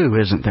that too,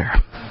 isn't there?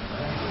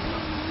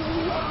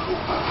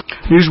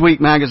 Newsweek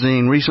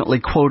magazine recently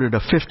quoted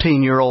a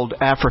 15-year-old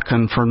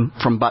African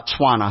from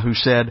Botswana who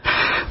said,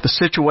 "The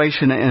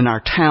situation in our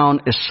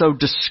town is so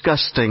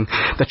disgusting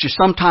that you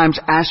sometimes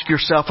ask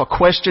yourself a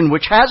question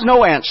which has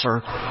no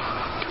answer.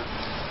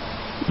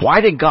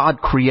 Why did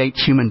God create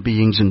human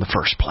beings in the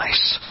first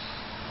place?"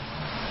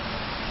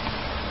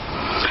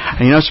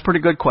 And it's a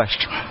pretty good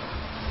question.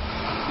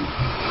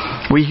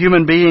 We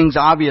human beings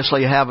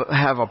obviously have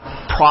a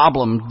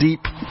problem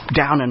deep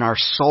down in our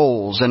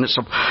souls, and it's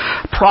a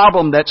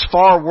problem that's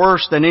far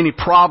worse than any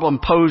problem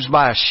posed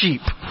by a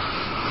sheep.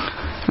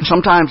 And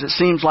sometimes it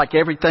seems like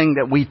everything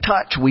that we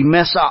touch, we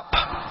mess up.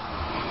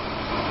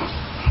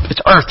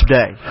 It's Earth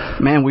Day.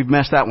 Man, we've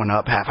messed that one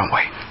up, haven't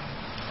we?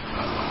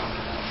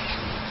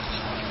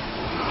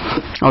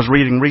 I was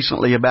reading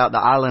recently about the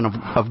island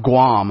of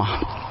Guam.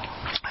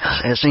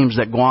 It seems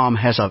that Guam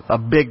has a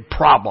big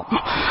problem.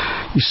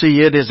 You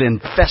see, it is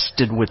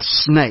infested with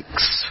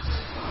snakes.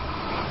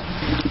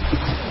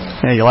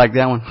 Yeah, you like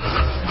that one?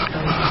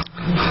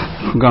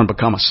 I'm going to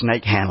become a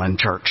snake handling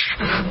church.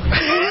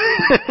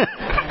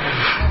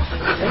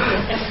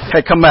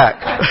 Hey, come back.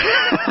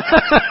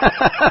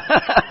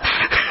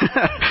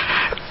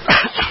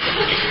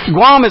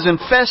 Guam is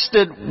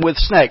infested with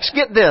snakes.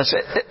 Get this.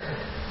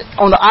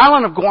 on the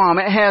island of Guam,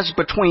 it has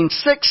between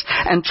 6,000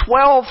 and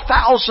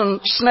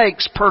 12,000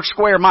 snakes per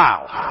square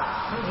mile.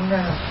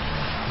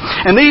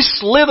 And these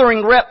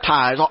slithering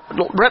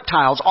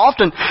reptiles,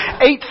 often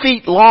 8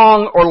 feet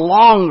long or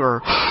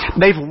longer,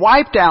 they've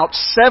wiped out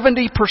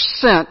 70%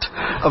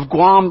 of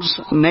Guam's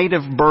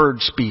native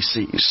bird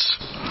species.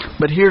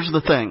 But here's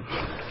the thing.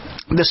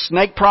 The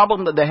snake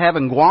problem that they have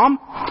in Guam,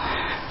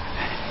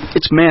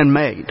 it's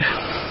man-made.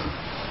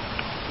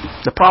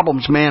 The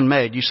problem's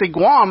man-made. You see,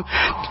 Guam,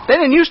 they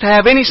didn't used to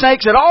have any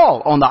snakes at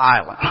all on the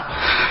island.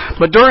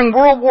 But during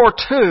World War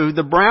II,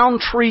 the brown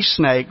tree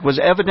snake was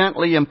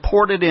evidently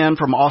imported in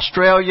from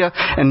Australia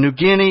and New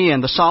Guinea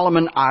and the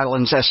Solomon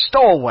Islands as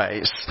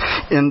stowaways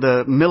in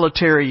the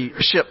military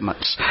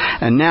shipments.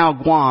 And now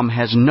Guam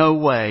has no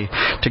way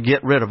to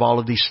get rid of all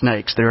of these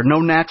snakes. There are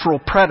no natural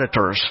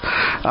predators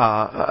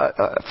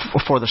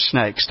for the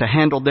snakes to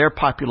handle their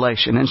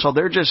population. And so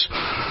they're just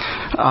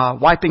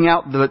wiping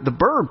out the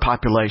bird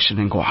population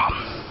in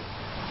Guam.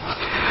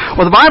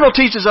 Well, the Bible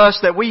teaches us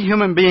that we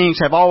human beings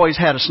have always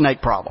had a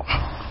snake problem,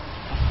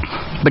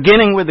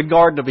 beginning with the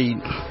Garden of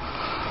Eden.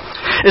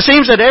 It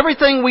seems that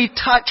everything we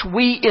touch,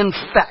 we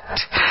infect.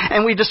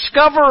 And we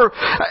discover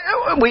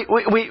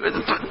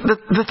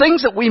the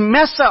things that we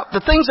mess up,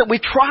 the things that we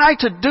try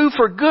to do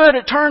for good,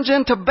 it turns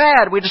into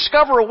bad. We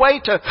discover a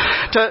way to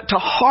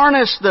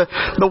harness the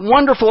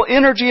wonderful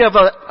energy of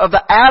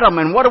the atom.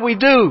 And what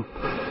do?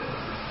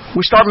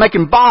 We start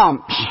making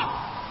bombs.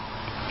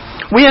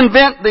 We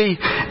invent the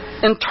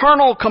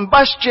internal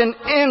combustion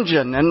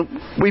engine and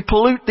we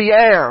pollute the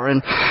air,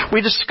 and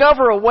we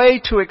discover a way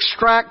to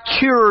extract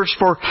cures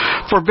for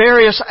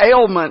various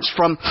ailments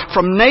from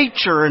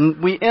nature,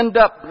 and we end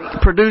up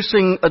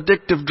producing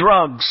addictive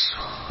drugs.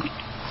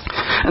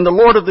 And the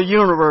Lord of the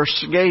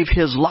universe gave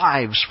His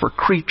lives for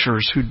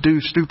creatures who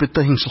do stupid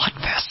things like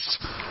this.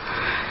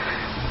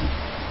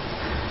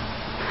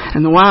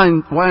 And why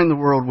in the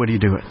world would He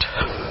do it?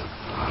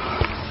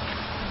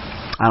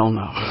 I don't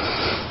know.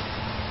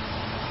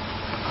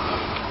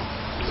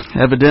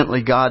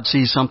 Evidently, God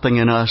sees something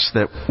in us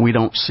that we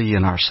don't see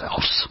in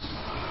ourselves.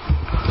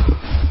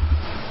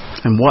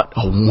 And what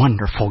a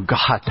wonderful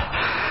God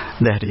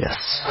that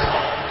is.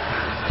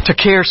 To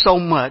care so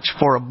much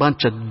for a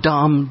bunch of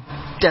dumb,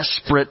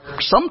 desperate,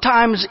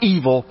 sometimes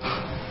evil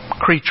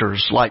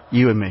creatures like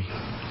you and me.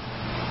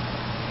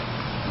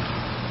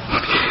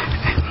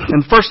 In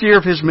the first year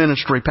of his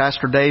ministry,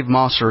 Pastor Dave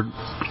Mossard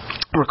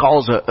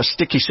recalls a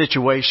sticky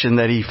situation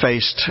that he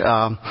faced.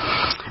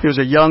 He was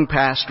a young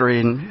pastor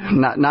and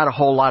not a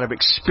whole lot of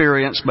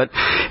experience, but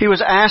he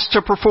was asked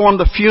to perform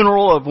the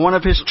funeral of one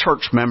of his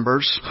church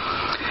members.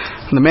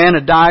 The man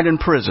had died in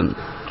prison,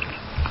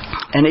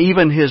 and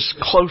even his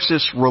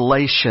closest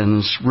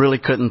relations really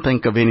couldn't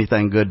think of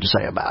anything good to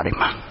say about him.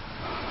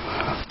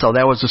 So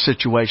that was the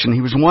situation.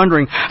 He was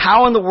wondering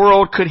how in the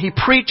world could he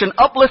preach an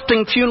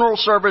uplifting funeral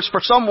service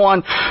for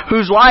someone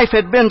whose life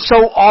had been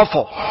so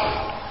awful.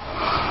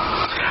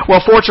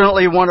 Well,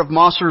 fortunately, one of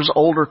Mossard's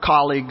older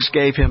colleagues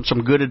gave him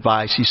some good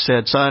advice. He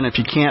said, "Son, if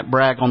you can't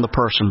brag on the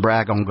person,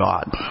 brag on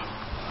God."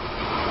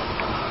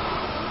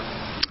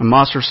 And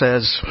Mossard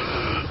says,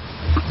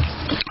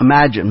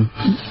 imagine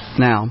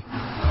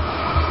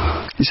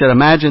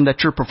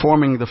that you're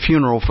performing the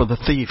funeral for the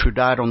thief who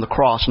died on the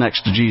cross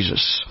next to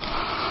Jesus.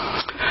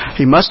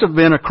 He must have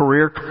been a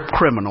career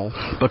criminal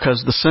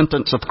because the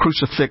sentence of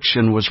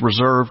crucifixion was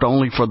reserved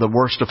only for the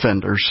worst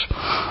offenders.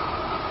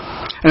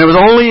 And it was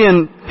only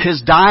in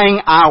his dying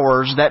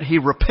hours that he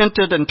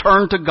repented and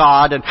turned to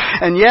God.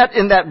 And yet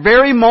in that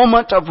very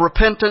moment of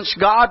repentance,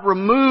 God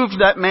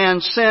removed that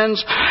man's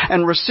sins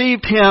and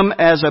received him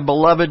as a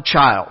beloved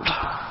child.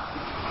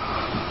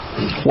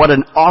 What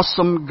an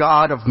awesome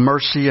God of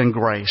mercy and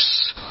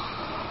grace.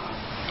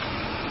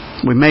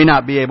 We may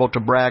not be able to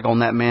brag on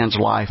that man's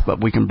life, but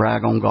we can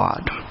brag on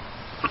God.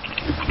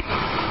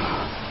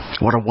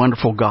 What a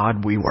wonderful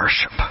God we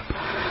worship.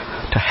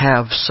 To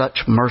have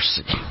such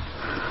mercy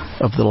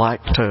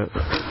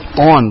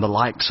on the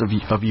likes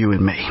of you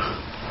and me.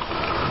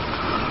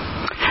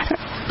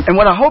 And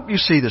what I hope you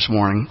see this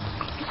morning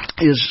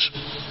is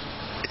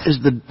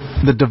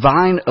the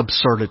divine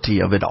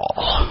absurdity of it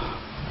all.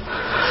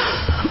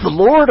 The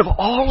Lord of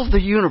all of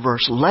the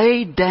universe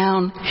laid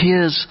down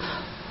His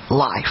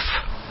life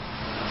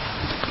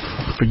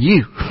for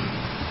you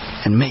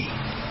and me.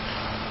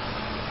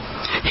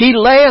 He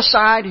lay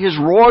aside His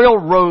royal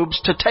robes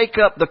to take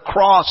up the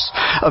cross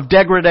of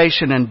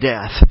degradation and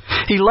death.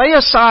 He lay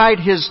aside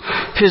His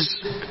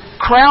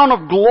crown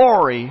of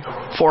glory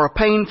for a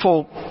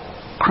painful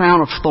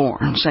crown of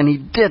thorns, and He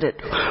did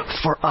it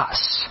for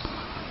us.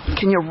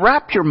 Can you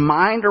wrap your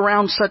mind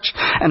around such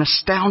an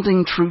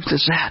astounding truth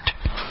as that?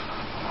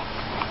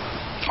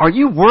 Are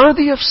you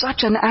worthy of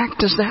such an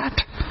act as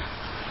that?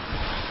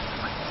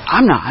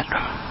 I'm not.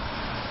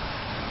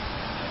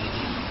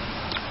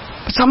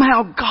 But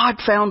somehow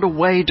God found a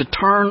way to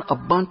turn a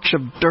bunch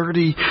of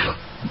dirty,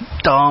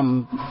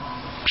 dumb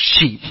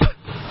sheep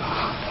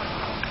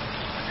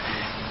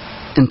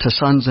into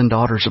sons and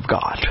daughters of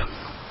God.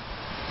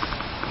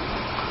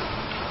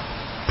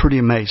 Pretty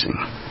amazing.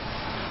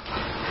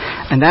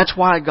 And that's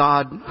why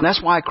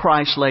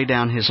Christ laid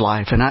down His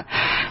life. And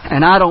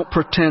I don't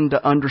pretend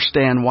to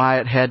understand why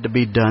it had to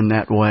be done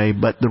that way,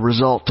 but the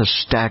result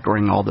is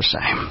staggering all the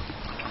same.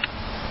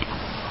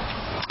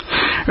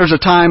 There's a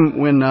time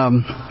when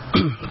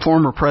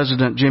former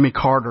President Jimmy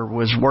Carter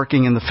was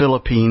working in the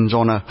Philippines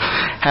on a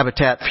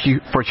Habitat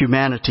for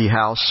Humanity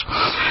house.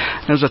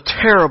 It was a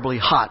terribly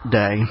hot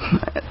day.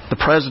 The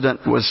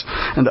president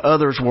and the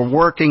others were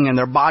working, and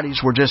their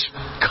bodies were just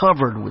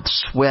covered with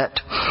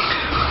sweat.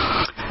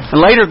 And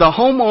later, the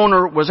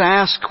homeowner was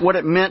asked what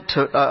it meant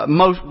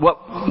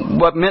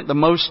what meant the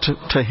most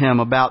to him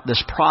about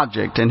this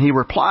project, and he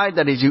replied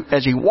that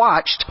as he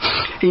watched,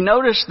 he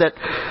noticed that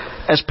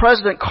as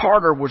President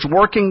Carter was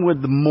working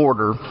with the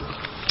mortar,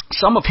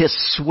 some of his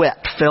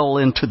sweat fell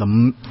into the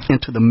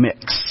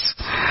mix.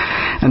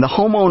 And the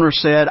homeowner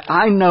said,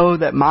 "I know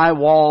that my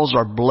walls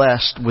are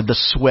blessed with the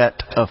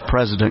sweat of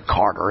President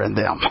Carter in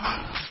them."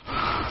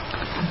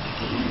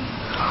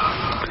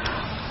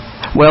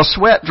 Well,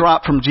 sweat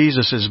dropped from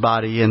Jesus'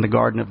 body in the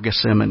Garden of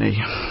Gethsemane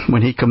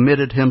when He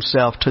committed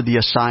Himself to the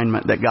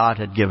assignment that God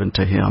had given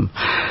to Him.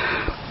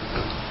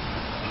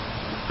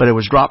 But it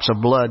was drops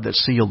of blood that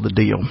sealed the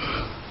deal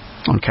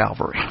on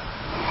Calvary.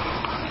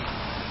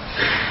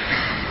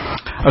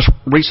 A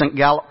recent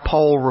Gallup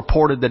poll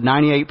reported that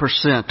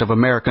 98% of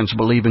Americans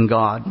believe in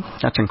God.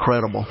 That's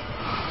incredible.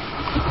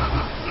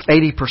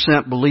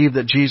 80% believe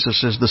that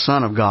Jesus is the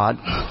Son of God.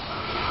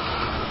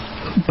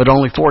 But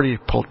only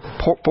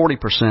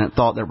 40%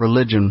 thought that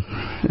religion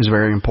is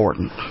very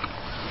important.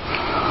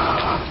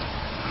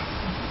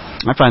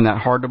 I find that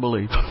hard to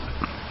believe.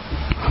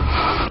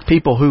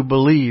 People who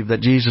believe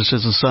that Jesus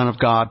is the Son of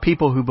God.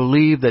 People who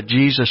believe that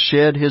Jesus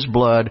shed His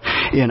blood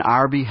in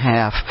our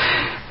behalf.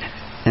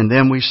 And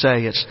then we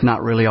say it's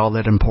not really all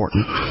that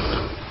important.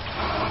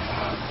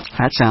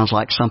 That sounds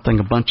like something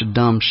a bunch of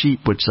dumb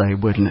sheep would say,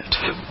 wouldn't it?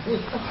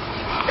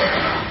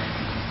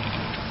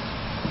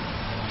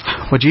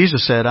 Well,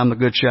 Jesus said, "I'm the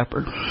good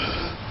shepherd."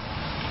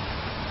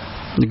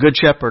 The good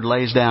shepherd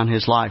lays down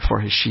his life for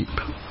his sheep.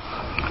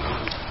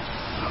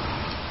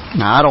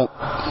 Now, I don't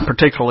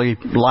particularly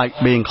like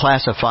being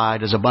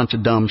classified as a bunch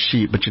of dumb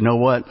sheep, but you know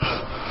what?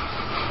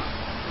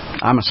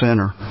 I'm a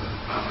sinner.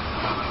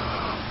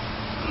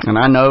 And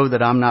I know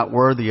that I'm not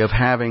worthy of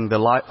having the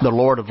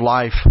Lord of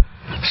life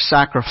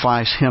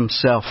sacrifice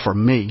Himself for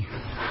me.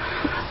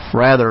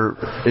 Rather,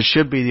 it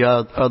should be the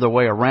other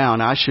way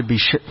around. I should be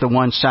the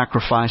one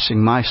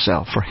sacrificing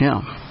myself for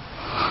Him.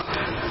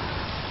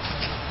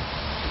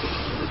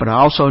 But I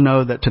also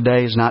know that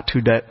today is not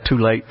too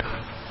late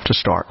to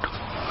start.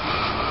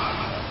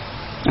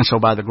 And so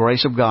by the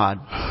grace of God,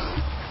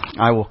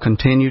 I will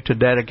continue to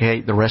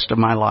dedicate the rest of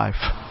my life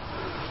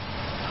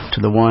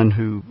to the one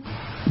who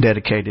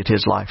dedicated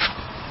His life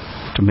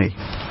to me.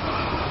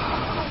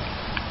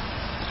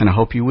 And I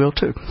hope you will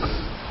too.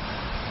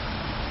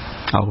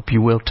 I hope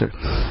you will too.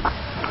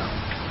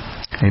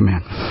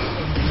 Amen.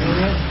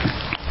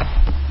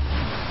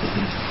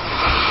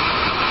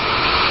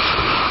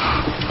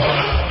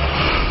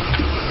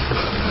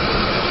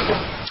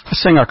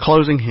 Let's sing our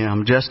closing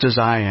hymn, "Just As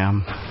I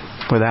Am,"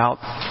 without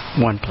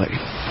one plea.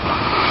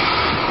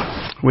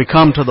 We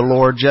come to the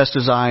Lord just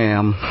as I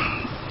am,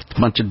 a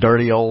bunch of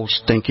dirty old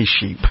stinky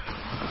sheep.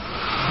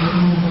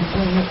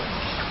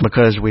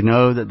 Because we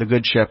know that the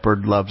Good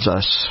Shepherd loves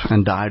us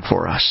and died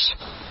for us.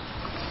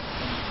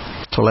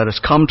 So let us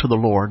come to the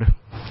Lord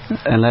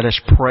and let us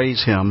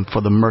praise Him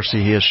for the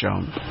mercy He has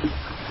shown.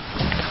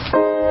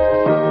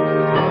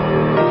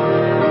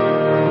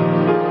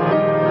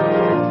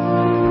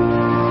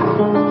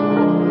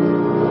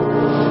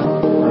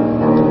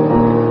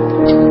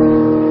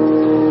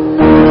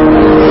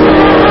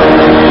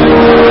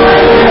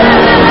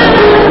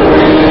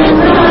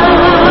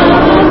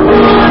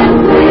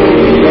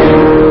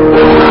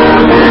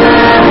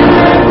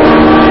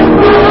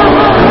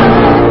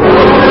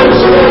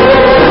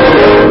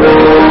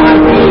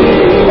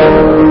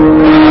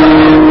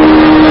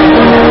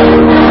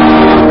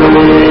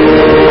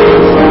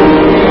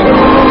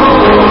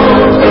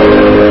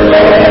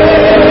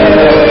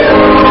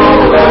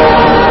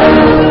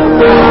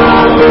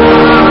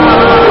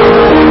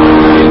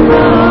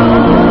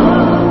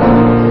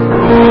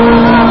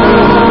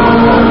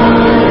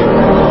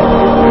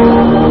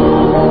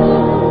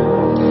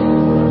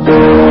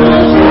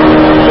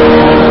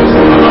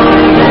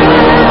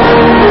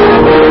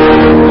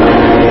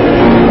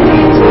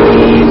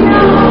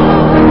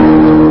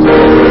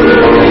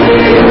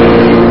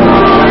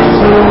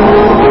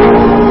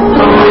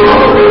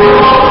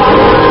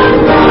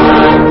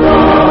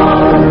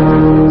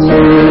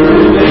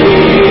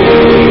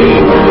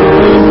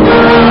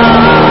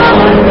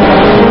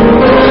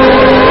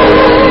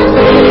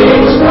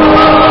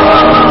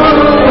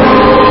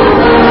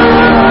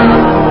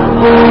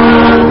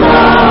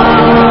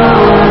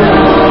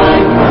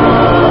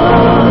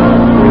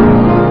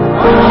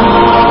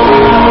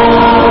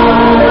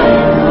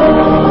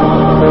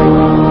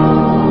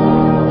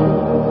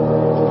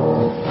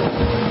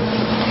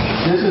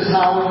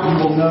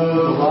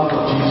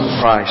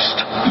 Christ.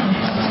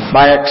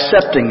 by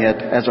accepting it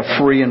as a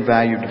free and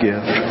valued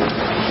gift.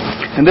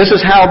 And this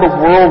is how the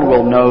world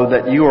will know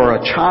that you are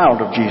a child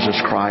of Jesus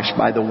Christ,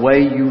 by the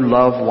way you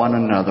love one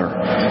another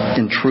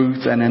in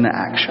truth and in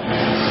action.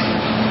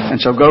 And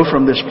so go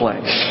from this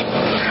place.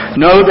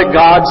 Know that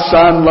God's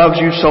Son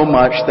loves you so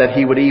much that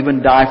He would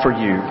even die for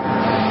you.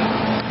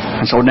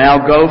 And so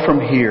now go from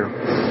here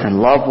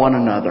and love one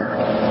another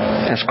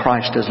as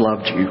Christ has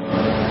loved you.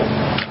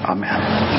 Amen.